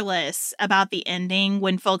careless about the ending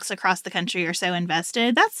when folks across the country are so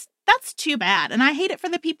invested, that's too bad. And I hate it for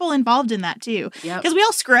the people involved in that too. Because we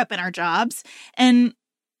all screw up in our jobs. And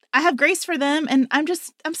I have grace for them, and I'm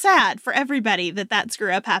sad for everybody that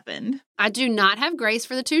screw up happened. I do not have grace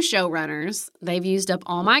for the two showrunners. They've used up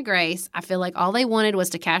all my grace. I feel like all they wanted was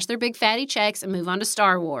to cash their big fatty checks and move on to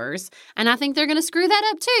Star Wars. And I think they're going to screw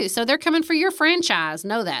that up too. So they're coming for your franchise.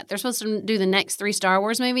 Know that. They're supposed to do the next 3 Star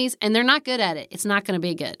Wars movies, and they're not good at it. It's not going to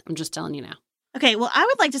be good. I'm just telling you now. Okay, well, I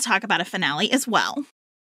would like to talk about a finale as well.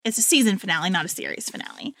 It's a season finale, not a series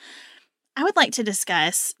finale. I would like to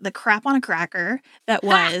discuss the crap on a cracker that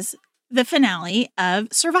was the finale of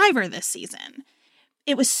Survivor this season.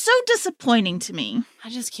 It was so disappointing to me. I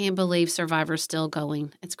just can't believe Survivor's still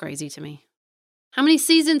going. It's crazy to me. How many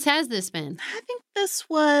seasons has this been? I think this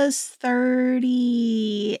was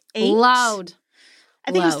 38. Loud.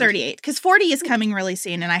 I think it was 38 because 40 is coming really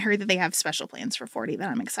soon. And I heard that they have special plans for 40 that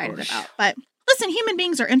I'm excited about. But listen, human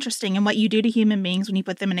beings are interesting. And what you do to human beings when you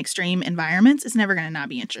put them in extreme environments is never going to not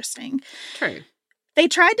be interesting. True. They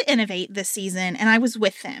tried to innovate this season, and I was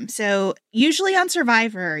with them. So usually on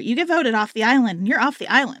Survivor, you get voted off the island, and you're off the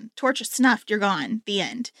island. Torch is snuffed, you're gone, the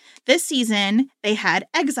end. This season, they had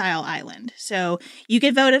Exile Island. So you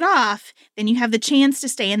get voted off, then you have the chance to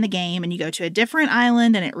stay in the game, and you go to a different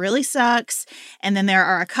island, and it really sucks. And then there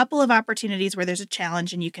are a couple of opportunities where there's a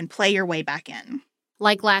challenge, and you can play your way back in.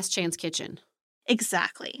 Like Last Chance Kitchen.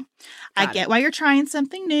 Exactly. I get why you're trying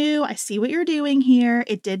something new. I see what you're doing here.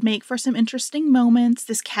 It did make for some interesting moments.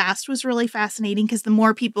 This cast was really fascinating because the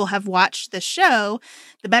more people have watched the show,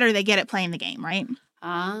 the better they get at playing the game, right?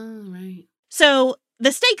 Right. So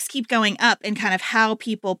the stakes keep going up in kind of how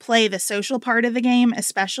people play the social part of the game,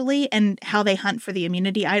 especially, and how they hunt for the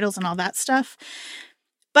immunity idols and all that stuff.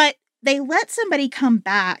 But they let somebody come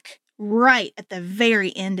back right at the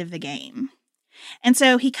very end of the game. And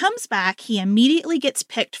so he comes back, he immediately gets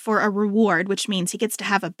picked for a reward, which means he gets to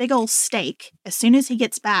have a big old steak as soon as he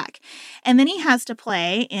gets back. And then he has to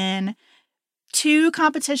play in 2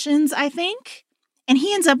 competitions, I think, and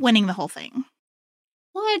he ends up winning the whole thing.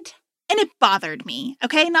 What? And it bothered me,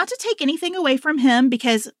 okay? Not to take anything away from him,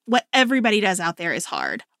 because what everybody does out there is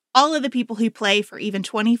hard. All of the people who play for even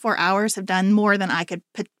 24 hours have done more than I could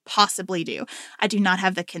possibly do. I do not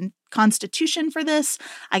have the constitution for this.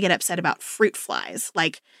 I get upset about fruit flies.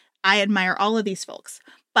 Like, I admire all of these folks.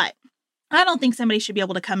 But I don't think somebody should be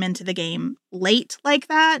able to come into the game late like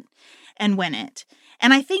that and win it.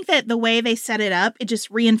 And I think that the way they set it up, it just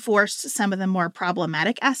reinforced some of the more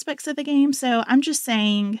problematic aspects of the game. So I'm just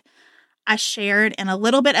saying I shared in a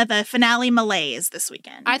little bit of the finale malaise this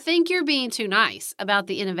weekend. I think you're being too nice about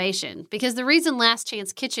the innovation, because the reason Last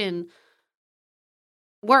Chance Kitchen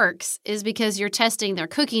works is because you're testing their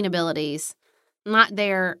cooking abilities, not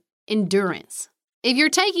their endurance. If you're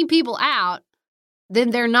taking people out,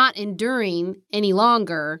 then they're not enduring any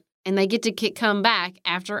longer, and they get to come back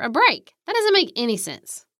after a break. That doesn't make any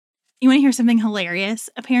sense. You want to hear something hilarious?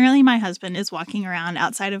 Apparently, my husband is walking around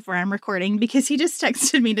outside of where I'm recording because he just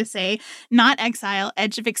texted me to say, not Exile,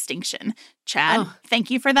 Edge of Extinction. Chad, Thank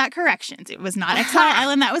you for that correction. It was not Exile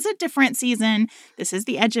Island. That was a different season. This is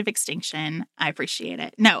the Edge of Extinction. I appreciate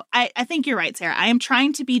it. No, I think you're right, Sarah. I am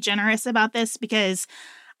trying to be generous about this because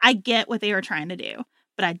I get what they were trying to do,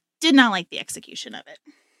 but I did not like the execution of it.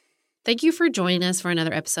 Thank you for joining us for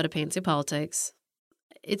another episode of Pantsuit Politics.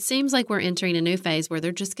 It seems like we're entering a new phase where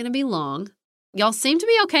they're just going to be long. Y'all seem to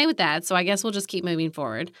be okay with that, so I guess we'll just keep moving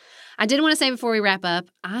forward. I did want to say before we wrap up,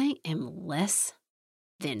 I am less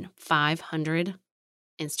than 500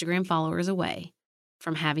 Instagram followers away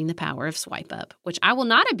from having the power of swipe up, which I will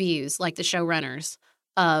not abuse like the showrunners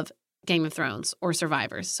of Game of Thrones or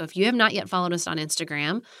Survivors. So if you have not yet followed us on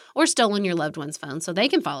Instagram or stolen your loved one's phone so they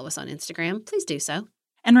can follow us on Instagram, please do so.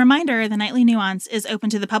 And reminder, the Nightly Nuance is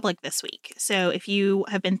open to the public this week. So if you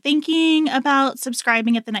have been thinking about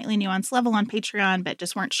subscribing at the Nightly Nuance level on Patreon, but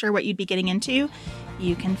just weren't sure what you'd be getting into,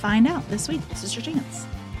 you can find out this week. This is your chance.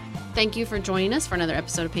 Thank you for joining us for another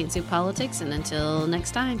episode of Pantsuit Politics. And until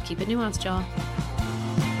next time, keep it nuanced, y'all.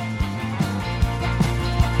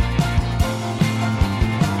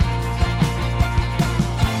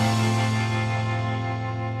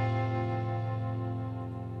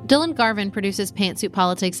 Dylan Garvin produces Pantsuit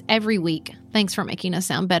Politics every week. Thanks for making us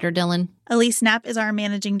sound better, Dylan. Elise Knapp is our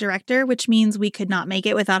managing director, which means we could not make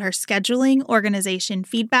it without her scheduling, organization,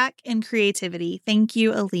 feedback, and creativity. Thank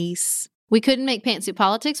you, Elise. We couldn't make Pantsuit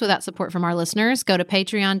Politics without support from our listeners. Go to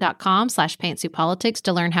patreon.com/pantsuitpolitics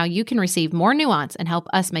to learn how you can receive more nuance and help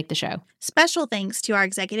us make the show. Special thanks to our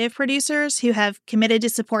executive producers who have committed to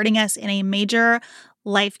supporting us in a major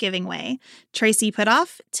life-giving way. Tracy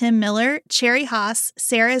Putoff, Tim Miller, Cherry Haas,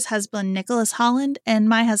 Sarah's husband Nicholas Holland, and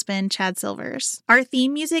my husband Chad Silvers. Our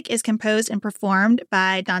theme music is composed and performed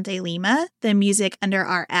by Dante Lima. The music under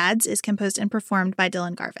our ads is composed and performed by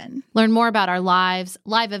Dylan Garvin. Learn more about our live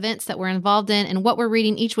events that we're involved in and what we're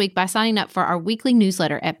reading each week by signing up for our weekly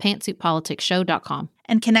newsletter at pantsuitpoliticsshow.com.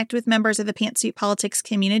 And connect with members of the Pantsuit Politics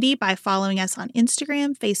community by following us on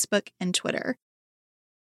Instagram, Facebook, and Twitter.